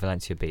 by the way,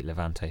 Valencia beat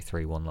Levante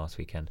 3-1 last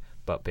weekend,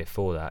 but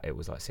before that it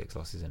was like 6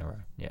 losses in a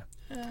row. Yeah.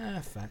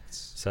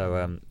 Facts.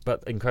 So,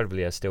 but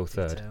incredibly, they're still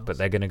third, Details. but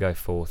they're going to go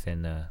fourth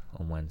on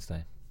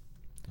Wednesday.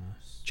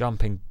 Nice.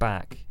 Jumping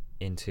back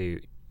into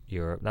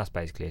Europe, that's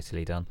basically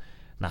Italy done.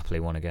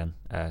 Napoli won again,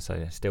 so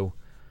they're still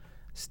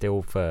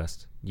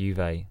first. Juve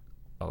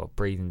are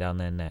breathing down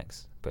their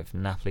necks, but if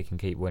Napoli can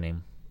keep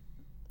winning,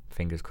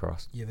 fingers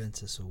crossed.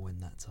 Juventus will win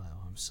that title.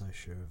 I'm so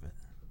sure of it.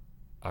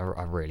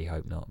 I really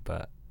hope not,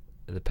 but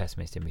the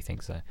pessimist in me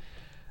thinks so.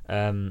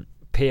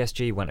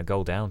 PSG went a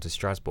goal down to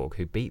Strasbourg,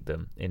 who beat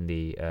them in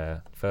the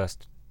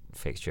first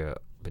fixture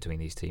between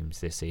these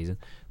teams this season,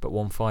 but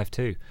won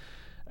 5-2.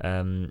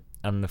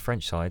 And the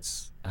French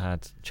sides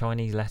had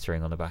Chinese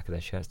lettering on the back of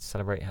their shirts to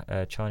celebrate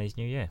Chinese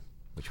New Year.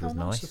 which was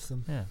How nice nice. of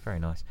them. Yeah, very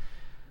nice.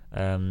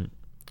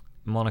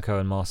 Monaco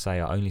and Marseille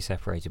are only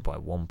separated by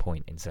 1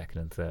 point in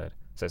second and third.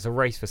 So it's a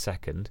race for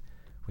second,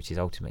 which is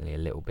ultimately a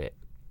little bit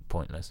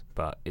pointless,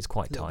 but it's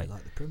quite A little tight. bit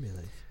like the Premier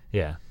League.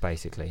 Yeah,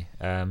 basically.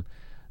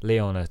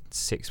 Lyon are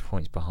 6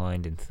 points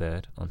behind in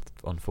third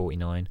on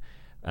 49,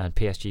 and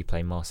PSG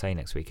play Marseille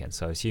next weekend.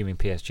 So assuming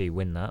PSG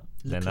win that,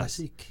 then that's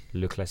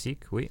Le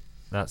Classique. Oui,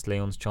 that's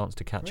Lyon's chance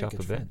to catch Very up a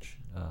good bit. French.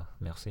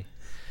 Merci.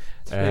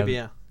 Très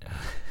bien.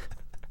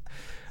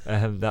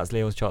 That's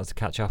Lyon's chance to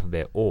catch up a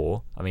bit.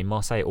 Or, I mean,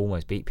 Marseille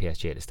almost beat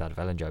PSG at the Stade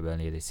Velindrome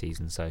earlier this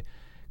season, so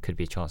could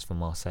be a chance for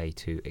Marseille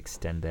to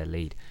extend their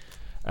lead.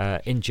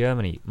 In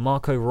Germany,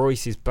 Marco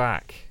Reus is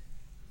back.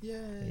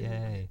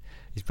 Yay.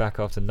 He's back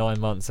after 9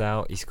 months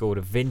out. He scored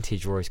a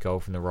vintage Reus goal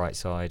from the right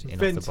side. In off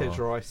the Vintage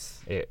bar. Reus.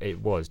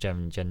 It was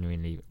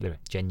genuinely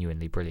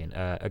brilliant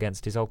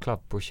against his old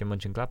club, Borussia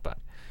Mönchengladbach.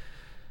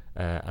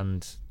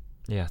 And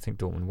yeah, I think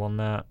Dortmund won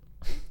that.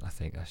 I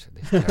think I should.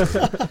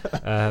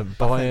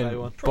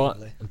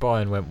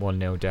 Bayern went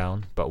 1-0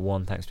 down, but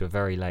won thanks to a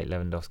very late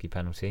Lewandowski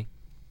penalty.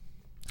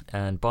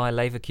 And Bayer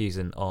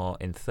Leverkusen are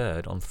in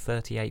third on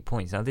 38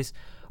 points. Now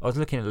I was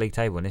looking at the league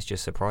table and this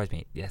just surprised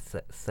me. Yeah,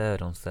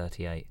 third on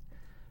 38.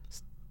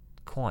 It's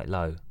quite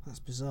low. That's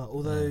bizarre.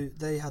 Although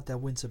they had their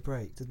winter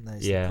break, didn't they?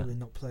 So Yeah. they probably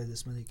not played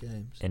as many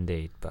games.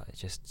 Indeed, but it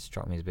just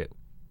struck me as a bit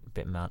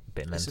mental.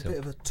 It's a bit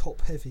of a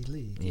top-heavy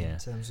league in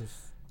terms of.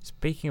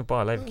 Speaking of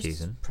Bayer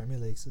Leverkusen, Premier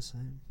League's the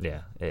same.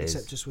 yeah, it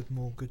Except is. just with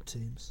more good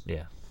teams.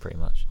 Yeah, pretty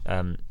much.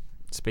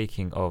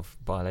 Speaking of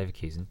Bayer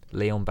Leverkusen,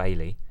 Leon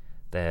Bailey,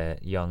 their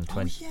young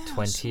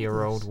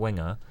 20-year-old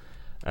winger,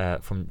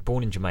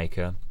 born in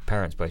Jamaica,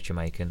 parents both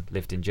Jamaican,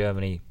 lived in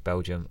Germany,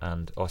 Belgium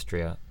and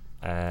Austria,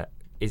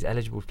 is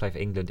eligible to play for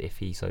England if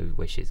he so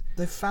wishes.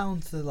 They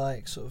found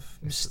the sort of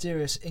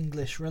mysterious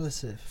English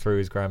relative. Through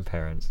his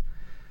grandparents.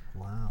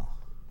 Wow.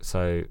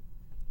 So,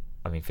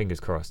 I mean, fingers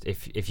crossed.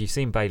 If you've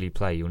seen Bailey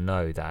play, you'll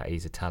know that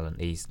he's a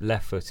talent. He's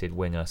left-footed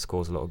winger,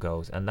 scores a lot of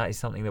goals, and that is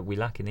something that we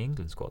lack in the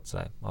England squad.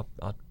 So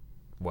I'd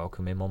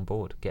welcome him on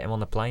board. Get him on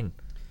the plane,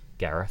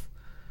 Gareth.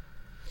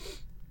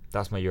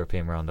 That's my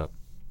European roundup.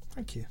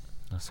 Thank you.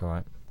 That's all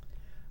right.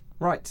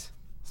 Right.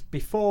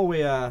 Before we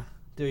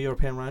do a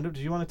European roundup,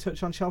 did you want to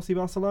touch on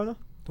Chelsea-Barcelona?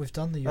 We've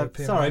done the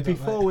European sorry, roundup,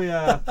 before we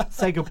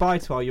say goodbye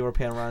to our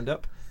European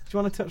roundup, do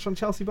you want to touch on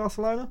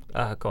Chelsea-Barcelona?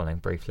 Go on then,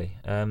 briefly.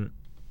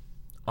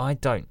 I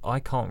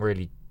can't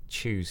really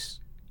choose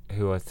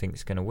who I think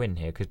is going to win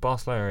here because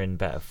Barcelona are in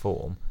better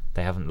form.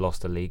 They haven't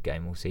lost a league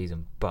game all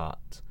season,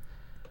 but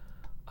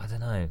I don't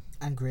know.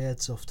 Angry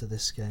Ed's off to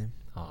this game.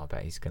 Oh, I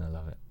bet he's going to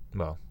love it.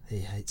 Well, he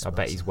hates. I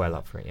bet he's well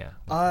up for it.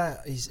 Yeah.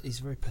 He's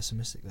very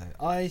pessimistic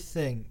though. I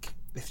think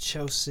if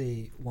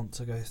Chelsea want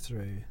to go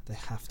through, they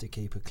have to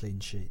keep a clean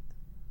sheet.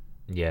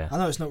 Yeah. I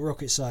know it's not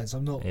rocket science.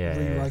 I'm not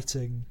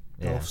rewriting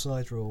the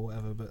offside rule or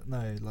whatever, but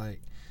no,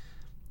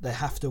 they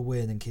have to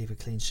win and keep a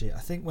clean sheet. I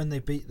think when they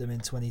beat them in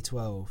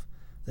 2012,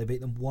 they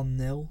beat them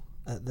 1-0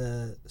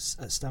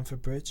 at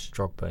Stamford Bridge.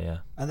 Drogba, yeah.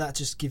 And that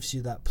just gives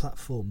you that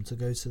platform to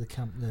go to the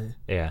Camp Nou.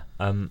 Yeah.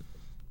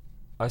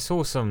 I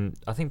saw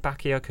I think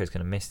Bakayoko's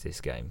going to miss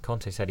this game.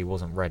 Conte said he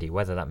wasn't ready.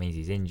 Whether that means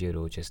he's injured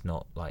or just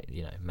not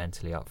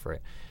mentally up for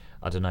it,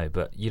 I don't know.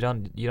 But you'd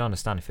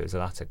understand if it was the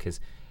latter because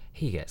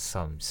he gets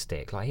some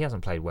stick. He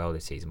hasn't played well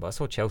this season, but I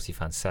saw Chelsea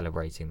fans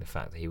celebrating the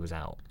fact that he was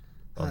out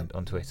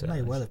on Twitter.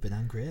 May well have been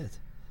Angry Ed.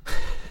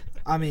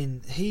 I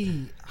mean,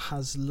 he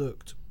has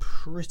looked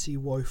pretty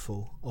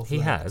woeful. He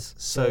has.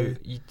 So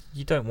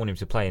you don't want him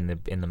to play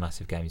in the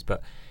massive games,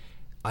 but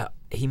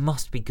he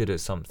must be good at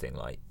something.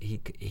 He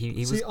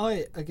was. See,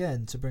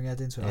 to bring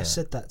Ed into it, I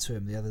said that to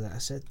him the other day. I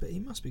said, but he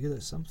must be good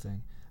at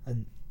something,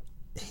 and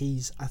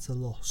he's at a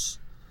loss.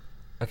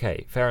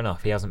 Okay, fair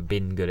enough. He hasn't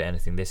been good at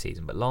anything this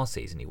season, but last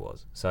season he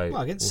was. So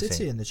against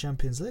City in the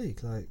Champions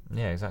League,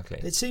 yeah, exactly.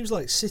 It seems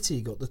like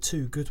City got the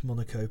two good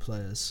Monaco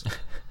players.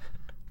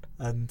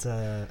 And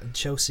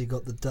Chelsea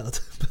got the dud.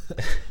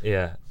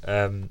 Yeah.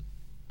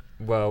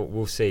 Well,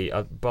 we'll see.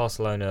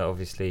 Barcelona,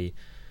 obviously,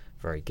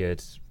 very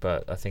good,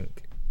 but I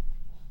think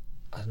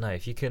I don't know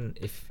if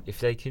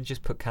they can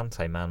just put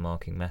Kante man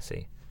marking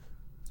Messi.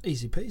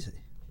 Easy peasy,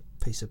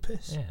 piece of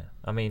piss. Yeah.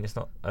 I mean, it's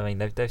not. I mean,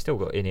 they've still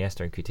got Iniesta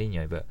and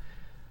Coutinho, but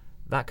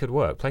that could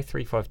work. Play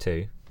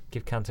 3-5-2,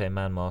 give Kante a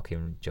man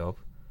marking job,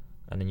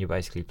 and then you're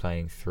basically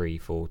playing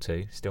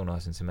 3-4-2, still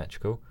nice and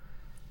symmetrical.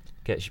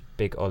 Get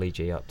big Ollie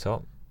G up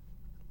top.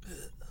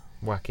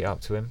 Whack it up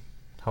to him,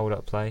 hold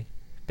up play,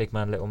 big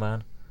man, little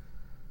man.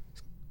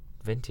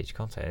 Vintage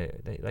Conte,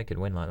 they could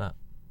win like that.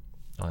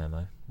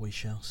 IMO. We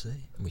shall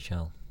see. We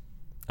shall.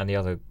 And the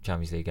other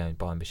Champions League game,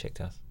 Bayern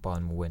Besiktas.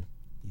 Bayern will win.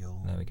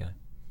 There we go.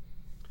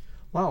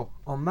 Well,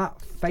 on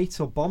that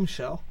fatal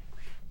bombshell,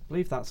 I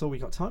believe that's all we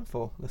got time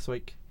for this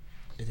week.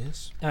 It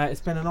is.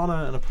 It's been an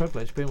honour and a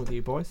privilege being with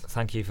you boys.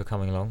 Thank you for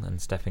coming along and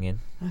stepping in.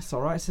 That's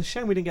alright. It's a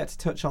shame we didn't get to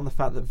touch on the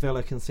fact that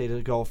Villa conceded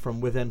a goal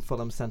from within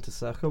Fulham's centre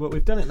circle, but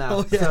we've done it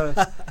now. So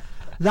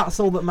that's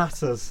all that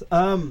matters.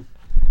 I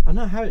don't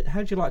know, how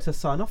do you like to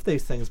sign off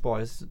these things,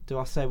 boys? Do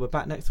I say we're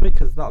back next week?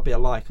 Because that'll be a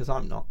lie, because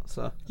I'm not.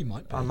 So you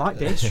might be. I might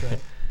be.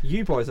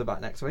 You boys are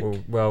back next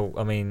week. Well,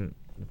 I mean,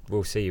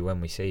 we'll see you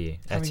when we see you.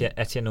 Having-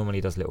 Etienne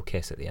normally does a little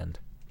kiss at the end.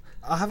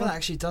 I haven't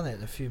actually done it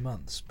in a few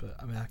months, but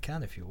I mean, I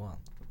can if you want.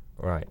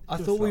 Right. I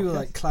Do a thought we were felt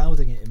like kiss.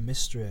 clouding it in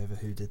mystery over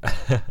who did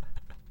that.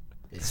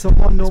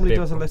 Someone normally been-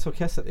 does a little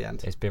kiss at the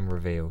end. It's been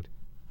revealed.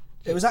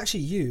 It was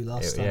actually you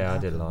last time. Yeah, it I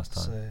did happened, last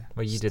time. So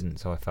Well, you didn't,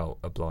 so I felt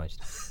obliged.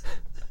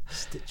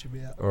 stitching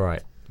me up. All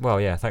right. Well,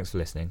 yeah. Thanks for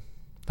listening.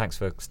 Thanks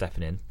for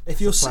stepping in. If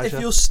It's you're a pleasure.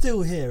 if you're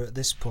still here at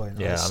this point,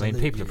 Yeah, I mean,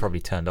 salute people you. have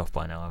probably turned off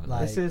by now, haven't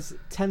Like- This is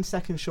 10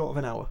 seconds short of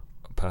an hour.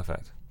 they?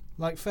 Perfect.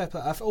 Like fair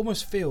play. I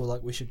almost feel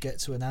like we should get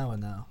to an hour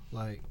now.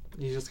 Like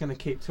You're just going to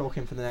keep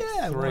talking for the next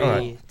Yeah, 3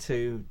 alright.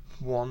 to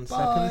 1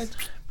 bye.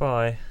 seconds.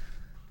 Bye.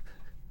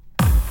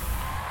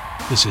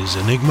 This is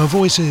Enigma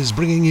Voices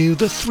bringing you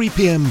the 3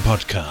 p.m.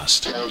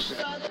 podcast.